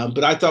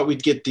 But I thought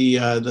we'd get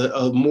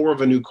the more of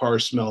a new car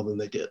smell than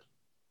they did.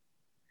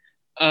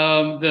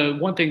 The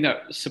one thing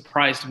that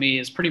surprised me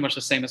is pretty much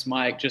the same as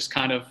Mike, just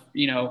kind of,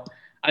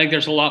 I think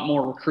there's a lot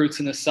more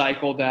recruits in this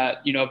cycle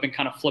that, have been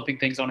kind of flipping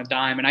things on a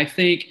dime. And I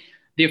think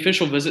the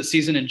official visit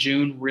season in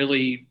June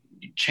really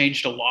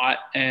changed a lot.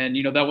 And,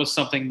 that was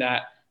something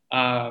that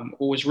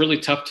was really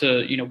tough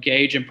to,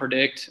 gauge and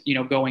predict,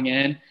 going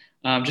in,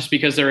 just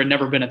because there had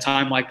never been a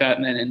time like that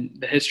in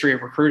the history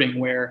of recruiting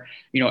where,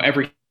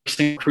 every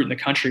single recruit in the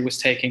country was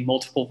taking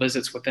multiple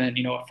visits within,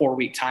 a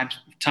 4-week time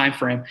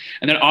frame.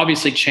 And that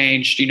obviously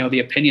changed, the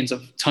opinions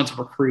of tons of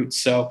recruits.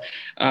 So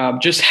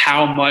just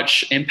how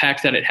much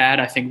impact that it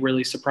had, I think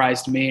really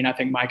surprised me. And I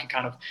think Mike can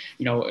kind of,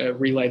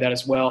 relay that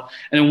as well.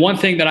 And then one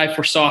thing that I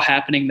foresaw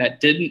happening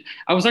that didn't,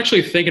 I was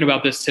actually thinking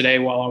about this today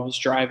while I was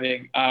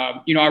driving.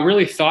 I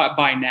really thought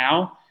by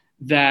now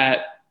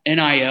that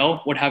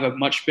NIL would have a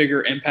much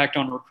bigger impact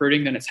on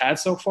recruiting than it's had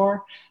so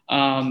far.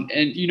 And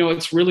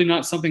it's really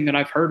not something that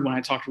I've heard when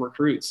I talk to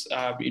recruits.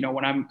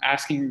 When I'm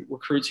asking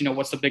recruits,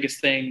 what's the biggest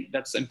thing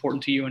that's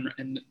important to you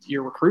in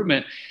your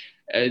recruitment?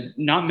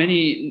 Not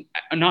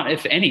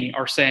if any,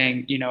 are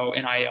saying,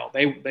 NIL.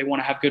 They want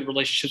to have good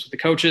relationships with the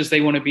coaches.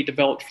 They want to be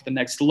developed for the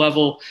next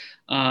level.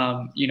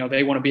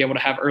 They want to be able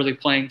to have early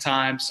playing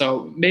time.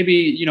 So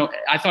maybe,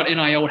 I thought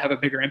NIL would have a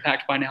bigger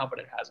impact by now, but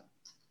it hasn't.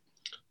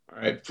 All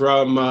right.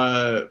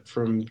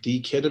 From D.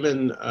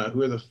 Kinnaman,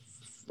 who are the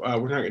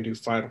we're not going to do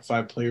final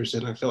 5 players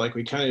in. I feel like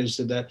we kind of just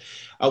did that.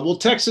 Will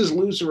Texas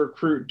lose a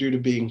recruit due to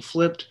being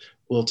flipped?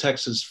 Will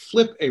Texas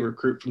flip a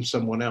recruit from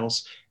someone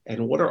else?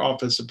 And what are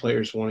offensive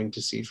players wanting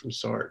to see from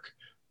Sark?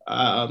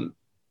 The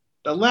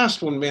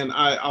last one, man,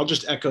 I'll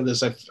just echo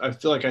this. I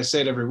feel like I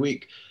say it every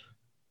week.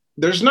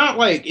 It's not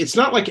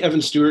like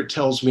Evan Stewart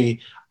tells me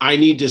I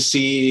need to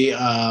see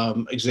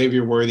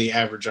Xavier Worthy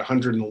average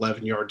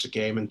 111 yards a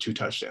game and 2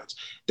 touchdowns.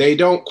 They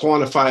don't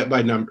quantify it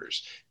by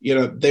numbers.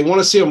 They want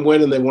to see them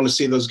win, and they want to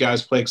see those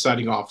guys play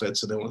exciting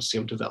offense, and they want to see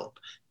them develop.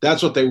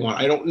 That's what they want.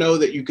 I don't know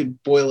that you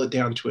could boil it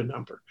down to a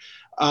number.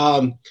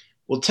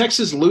 Will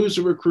Texas lose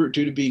a recruit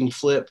due to being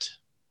flipped?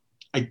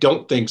 I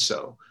don't think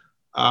so.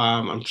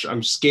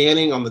 I'm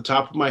scanning on the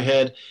top of my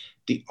head.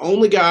 The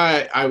only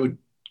guy I would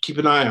keep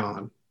an eye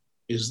on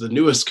is the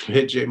newest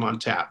commit, Jamon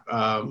Tapp.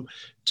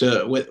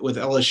 With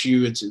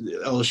LSU,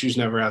 LSU's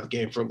never out of the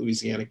game for a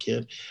Louisiana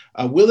kid.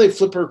 Will they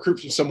flip a recruit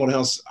from someone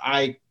else?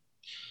 I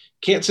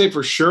can't say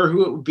for sure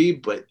who it would be,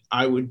 but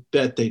I would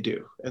bet they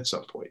do at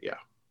some point. Yeah.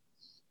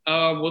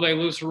 Will they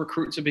lose a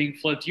recruit to being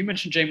flipped? You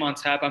mentioned Jamon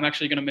Tapp. I'm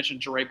actually going to mention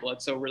Jere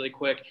Bledsoe really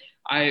quick.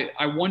 I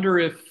wonder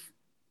if,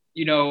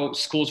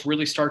 schools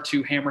really start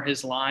to hammer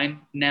his line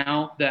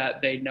now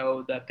that they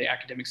know that the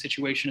academic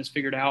situation is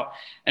figured out.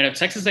 And if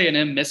Texas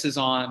A&M misses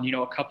on,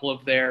 a couple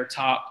of their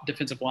top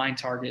defensive line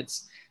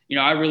targets,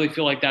 I really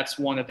feel like that's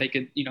one that they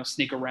could,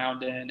 sneak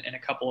around in a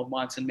couple of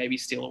months and maybe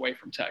steal away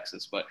from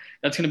Texas. But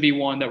that's going to be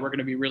one that we're going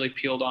to be really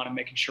peeled on and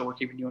making sure we're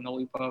keeping you in the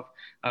loop of.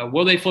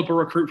 Will they flip a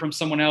recruit from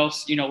someone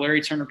else?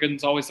 Larry Turner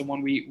Gooden's always the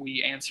one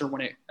we answer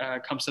when it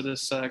comes to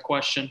this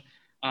question.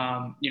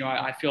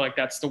 I feel like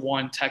that's the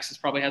one Texas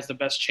probably has the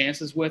best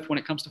chances with when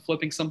it comes to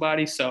flipping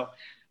somebody. So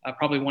I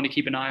probably want to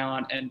keep an eye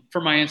on. And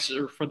for my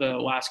answer for the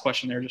last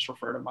question there, just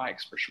refer to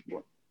Mike's for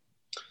sure.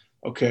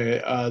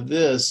 Okay,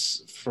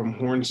 this from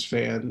Horns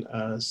fan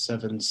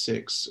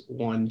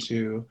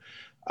 7612.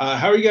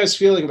 How are you guys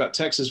feeling about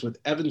Texas with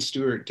Evan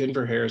Stewart,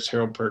 Denver Harris,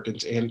 Harold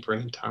Perkins, and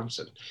Brennan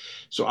Thompson?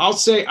 So I'll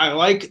say I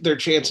like their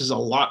chances a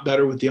lot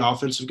better with the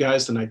offensive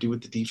guys than I do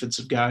with the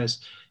defensive guys.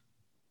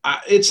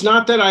 It's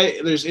not that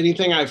there's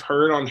anything I've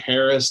heard on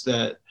Harris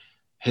that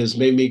has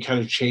made me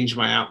kind of change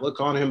my outlook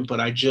on him, but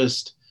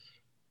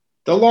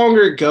the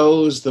longer it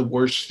goes, the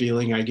worse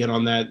feeling I get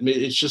on that.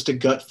 It's just a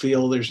gut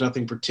feel. There's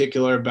nothing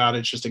particular about it.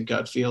 It's just a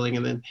gut feeling.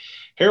 And then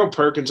Harold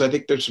Perkins, I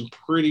think there's some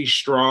pretty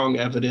strong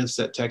evidence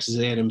that Texas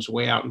A&M's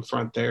way out in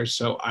front there.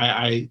 So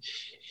if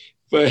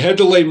I had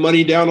to lay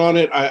money down on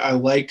it, I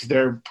like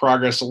their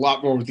progress a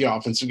lot more with the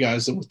offensive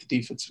guys than with the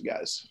defensive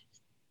guys.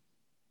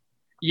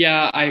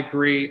 Yeah, I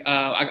agree.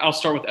 I'll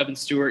start with Evan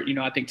Stewart.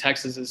 I think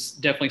Texas is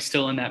definitely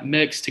still in that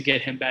mix to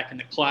get him back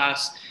into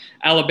class.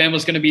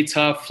 Alabama's going to be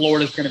tough.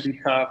 Florida's going to be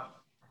tough.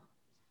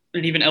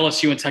 And even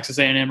LSU and Texas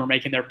A&M are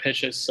making their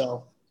pitches.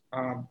 So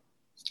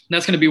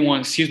that's going to be one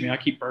 – excuse me, I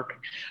keep burping.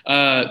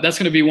 That's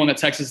going to be one that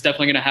Texas is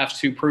definitely going to have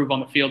to prove on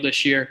the field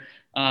this year.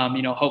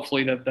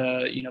 Hopefully that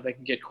they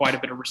can get quite a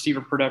bit of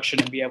receiver production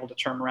and be able to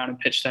turn around and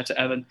pitch that to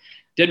Evan.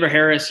 Denver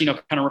Harris, kind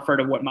of refer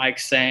to what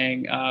Mike's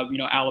saying.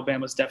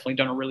 Alabama's definitely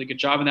done a really good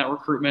job in that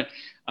recruitment.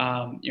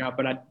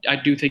 But I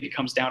do think it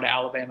comes down to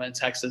Alabama and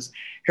Texas.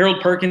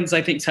 Harold Perkins,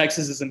 I think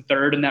Texas is in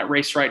third in that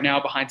race right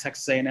now behind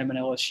Texas A&M and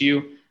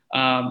LSU.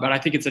 But I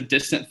think it's a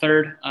distant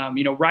third.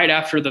 Right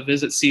after the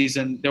visit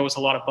season, there was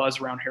a lot of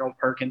buzz around Harold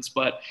Perkins.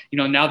 But,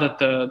 now that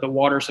the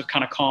waters have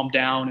kind of calmed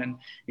down and,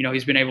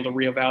 he's been able to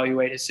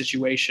reevaluate his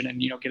situation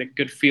and, get a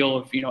good feel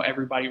of,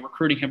 everybody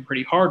recruiting him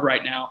pretty hard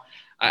right now,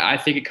 I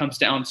think it comes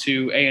down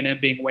to A&M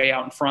being way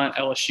out in front,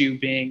 LSU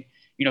being,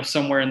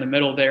 somewhere in the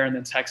middle there, and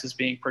then Texas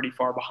being pretty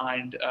far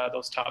behind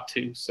those top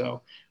two.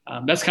 So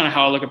that's kind of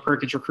how I look at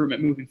Perkins'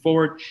 recruitment moving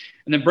forward.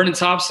 And then Brennan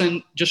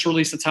Thompson just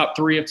released the top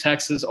 3 of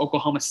Texas,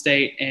 Oklahoma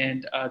State,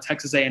 and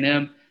Texas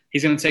A&M.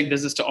 He's going to take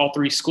visits to all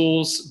 3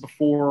 schools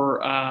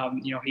before,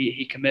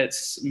 he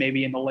commits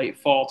maybe in the late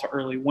fall to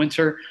early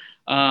winter.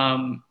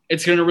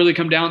 It's going to really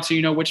come down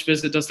to, which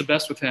visit does the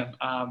best with him.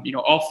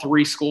 All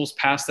three schools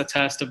passed the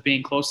test of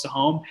being close to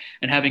home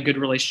and having good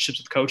relationships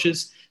with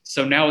coaches.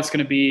 So now it's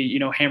going to be,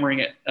 hammering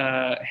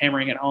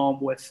it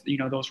home with,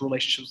 those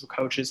relationships with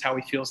coaches, how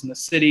he feels in the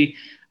city,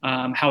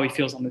 how he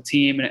feels on the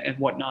team and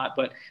whatnot.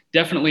 But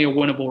definitely a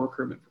winnable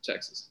recruitment for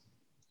Texas.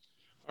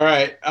 All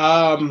right.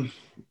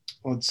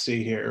 Let's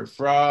see here.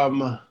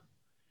 From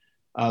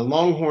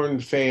Longhorn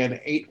fan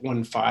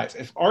 815,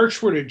 if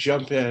Arch were to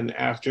jump in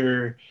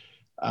after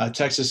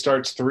Texas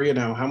starts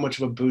 3-0, how much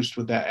of a boost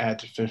would that add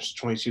to finish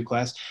 22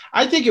 class?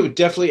 I think it would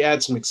definitely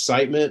add some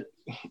excitement.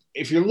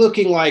 If you're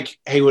looking like,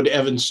 hey, would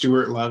Evan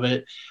Stewart love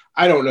it?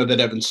 I don't know that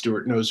Evan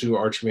Stewart knows who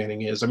Arch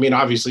Manning is. I mean,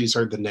 obviously he's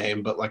heard the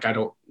name, but I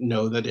don't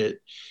know that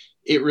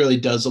it really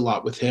does a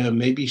lot with him.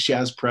 Maybe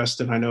Shaz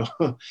Preston. I know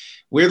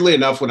weirdly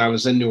enough, when I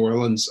was in New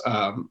Orleans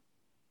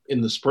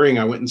in the spring,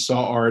 I went and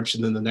saw Arch,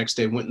 and then the next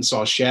day went and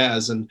saw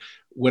Shaz. And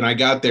when I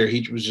got there,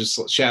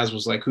 Shaz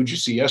was like, who'd you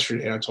see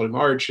yesterday? And I told him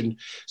Arch. And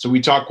so we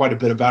talked quite a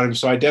bit about him.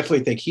 So I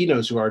definitely think he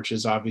knows who Arch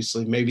is,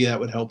 obviously. Maybe that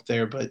would help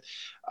there. But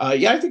I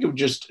think it would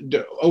just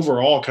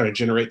overall kind of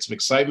generate some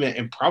excitement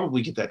and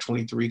probably get that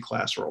 23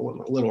 class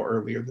rolling a little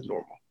earlier than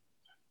normal.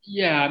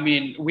 Yeah, I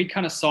mean, we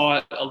kind of saw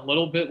it a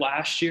little bit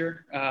last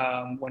year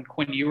when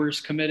Quinn Ewers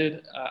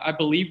committed. I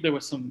believe there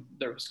was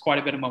quite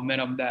a bit of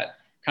momentum that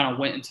kind of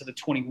went into the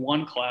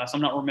 21 class.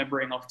 I'm not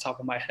remembering off the top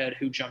of my head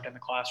who jumped in the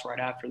class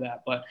right after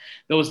that, but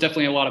there was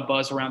definitely a lot of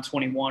buzz around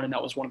 21, and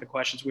that was one of the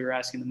questions we were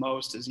asking the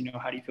most is,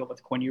 how do you feel about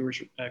the Quinn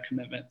Ewers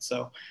commitment?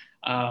 So,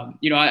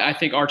 I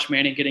think Arch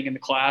Manning getting in the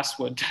class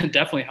would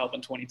definitely help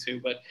in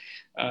 22, but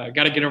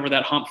got to get over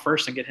that hump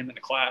first and get him in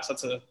the class.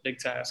 That's a big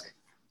task.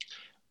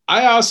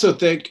 I also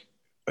think,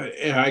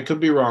 and I could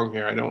be wrong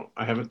here,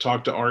 I haven't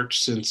talked to Arch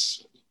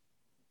since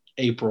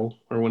April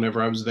or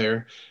whenever I was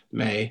there,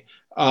 May.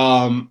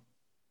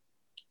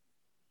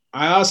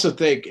 I also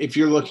think if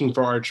you're looking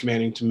for Arch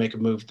Manning to make a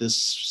move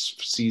this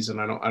season,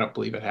 I don't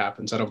believe it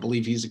happens. I don't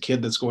believe he's a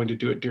kid that's going to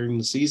do it during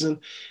the season.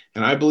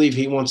 And I believe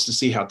he wants to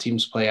see how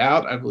teams play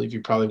out. I believe he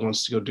probably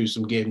wants to go do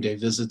some game day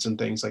visits and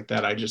things like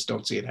that. I just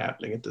don't see it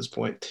happening at this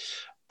point.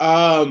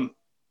 All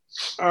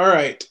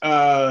right.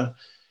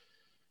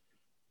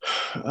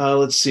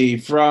 Let's see.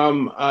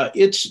 From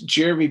it's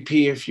Jeremy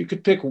P. If you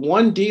could pick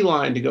one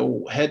D-line to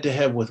go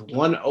head-to-head with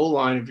one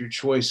O-line of your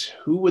choice,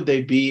 who would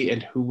they be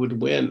and who would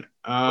win?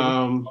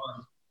 I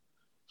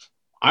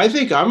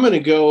think I'm going to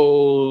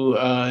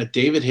go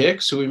David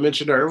Hicks, who we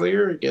mentioned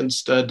earlier,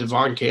 against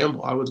Devon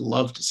Campbell. I would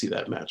love to see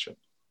that matchup.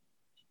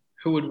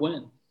 Who would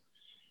win?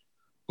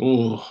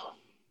 Ooh.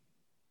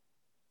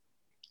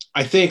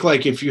 I think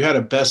if you had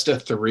a best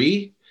of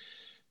three,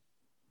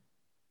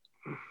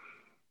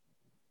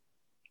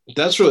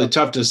 that's really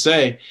tough to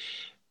say.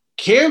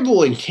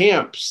 Campbell in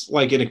camps,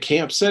 in a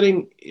camp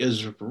setting,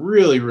 is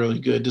really, really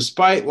good,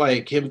 despite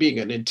him being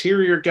an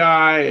interior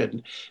guy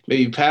and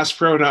maybe pass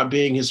pro not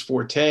being his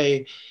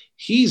forte.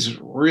 He's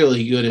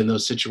really good in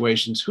those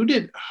situations.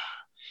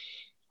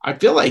 I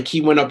feel like he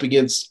went up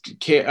against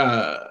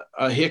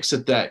Hicks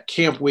at that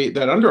camp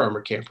that Under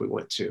Armour camp we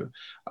went to.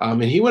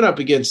 And he went up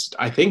against,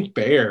 I think,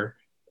 Bear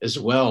as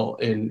well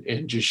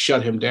and just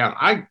shut him down.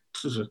 I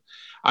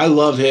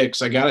love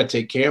Hicks. I got to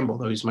take Campbell,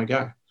 though. He's my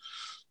guy.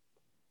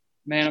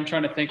 Man, I'm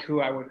trying to think who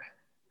I would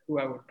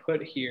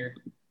put here.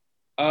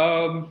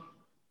 I'm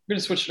going to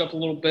switch it up a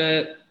little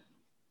bit.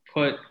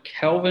 Put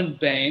Kelvin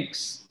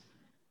Banks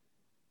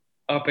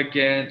up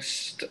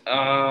against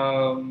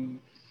Amari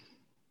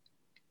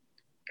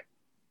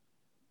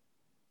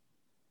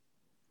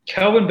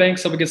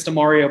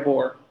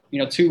Abor.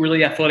 Two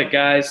really athletic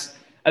guys.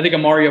 I think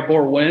Amari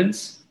Abor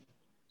wins,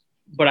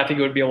 but I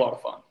think it would be a lot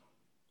of fun.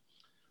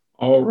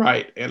 All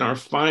right, and our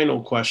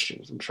final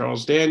question from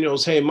Charles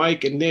Daniels. Hey,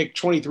 Mike and Nick,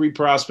 23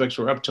 prospects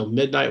were up till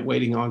midnight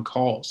waiting on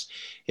calls.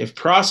 If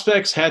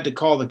prospects had to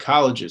call the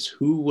colleges,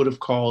 who would have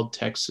called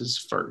Texas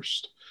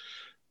first?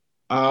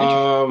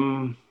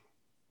 I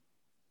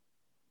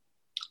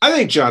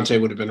think Jonte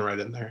would have been right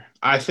in there.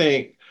 I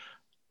think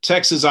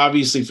Texas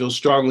obviously feels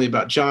strongly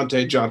about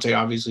Jonte. Jonte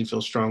obviously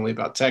feels strongly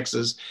about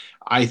Texas.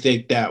 I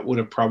think that would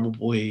have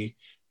probably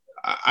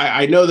 –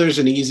 I know there's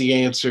an easy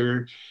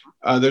answer.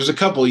 There's a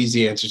couple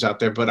easy answers out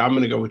there, but I'm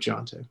going to go with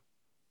Jonte.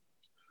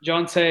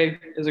 Jonte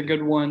is a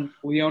good one.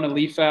 Leona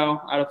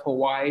Lefau out of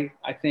Hawaii,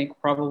 I think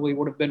probably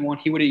would have been one.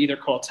 He would have either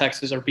called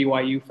Texas or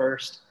BYU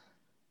first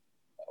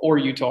or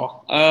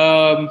Utah.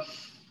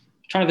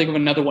 Trying to think of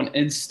another one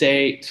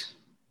in-state.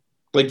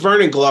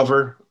 Vernon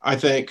Glover, I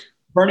think.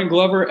 Vernon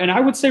Glover, and I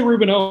would say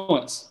Ruben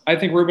Owens. I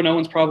think Ruben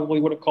Owens probably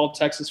would have called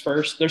Texas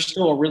first. There's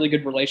still a really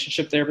good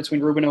relationship there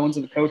between Ruben Owens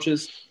and the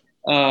coaches.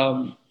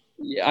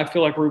 I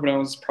feel like Ruben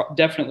Owens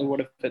definitely would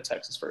have fit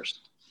Texas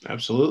first.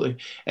 Absolutely.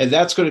 And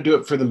that's going to do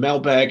it for the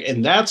mailbag,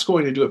 and that's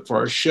going to do it for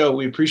our show.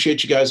 We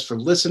appreciate you guys for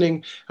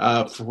listening,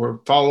 for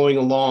following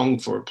along,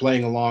 for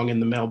playing along in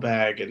the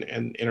mailbag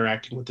and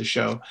interacting with the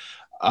show.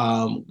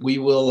 We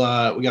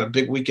got a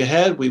big week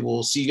ahead. We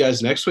will see you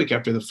guys next week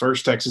after the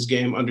first Texas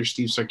game under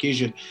Steve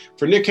Sarkisian.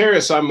 For Nick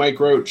Harris, I'm Mike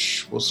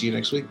Roach. We'll see you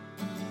next week.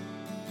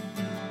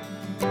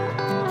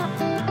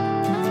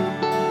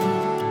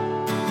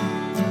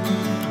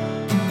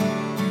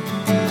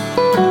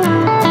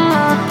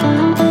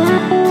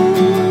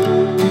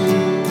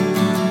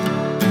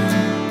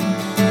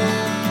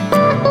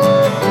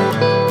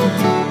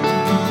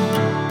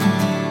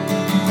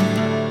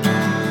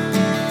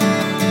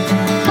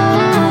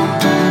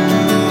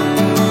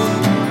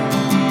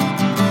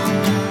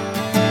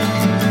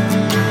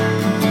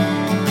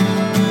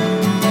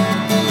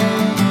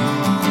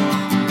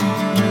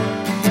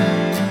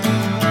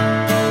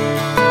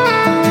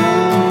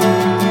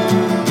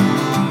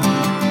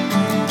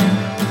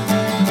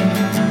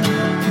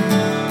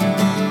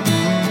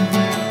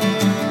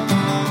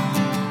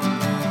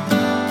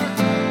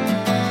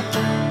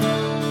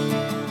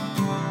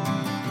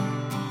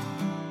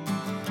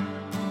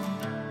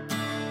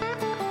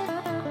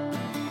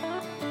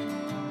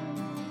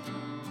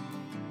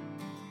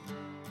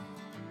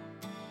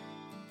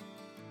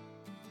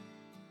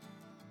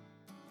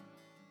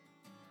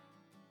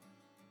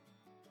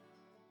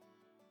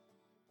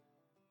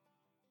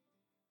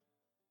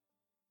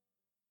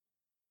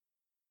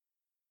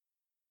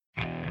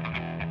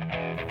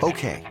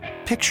 Okay,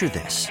 picture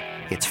this.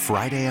 It's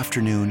Friday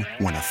afternoon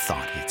when a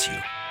thought hits you.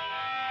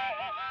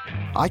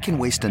 I can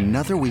waste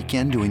another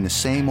weekend doing the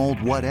same old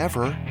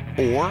whatever,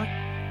 or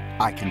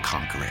I can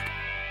conquer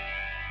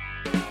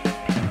it.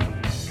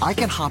 I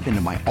can hop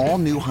into my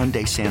all-new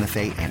Hyundai Santa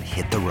Fe and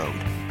hit the road.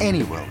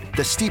 Any road.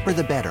 The steeper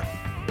the better.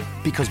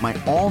 Because my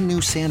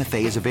all-new Santa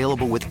Fe is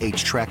available with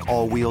H-Track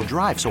all-wheel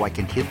drive, so I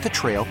can hit the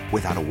trail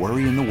without a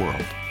worry in the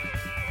world.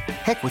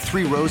 Heck, with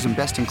 3 rows and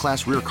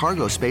best-in-class rear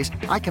cargo space,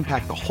 I can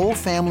pack the whole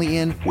family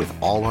in with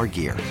all our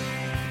gear.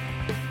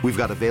 We've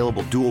got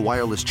available dual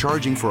wireless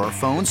charging for our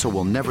phones, so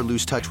we'll never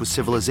lose touch with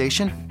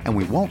civilization, and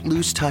we won't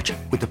lose touch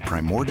with the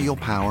primordial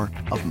power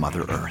of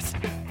Mother Earth.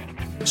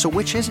 So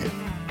which is it?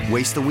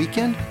 Waste the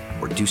weekend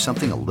or do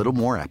something a little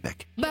more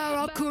epic?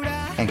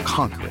 And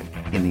conquer it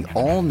in the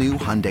all-new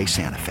Hyundai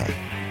Santa Fe.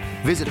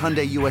 Visit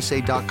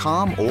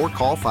HyundaiUSA.com or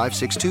call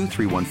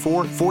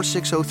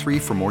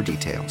 562-314-4603 for more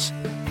details.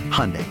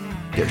 Hyundai,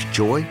 there's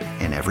joy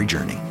in every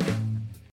journey.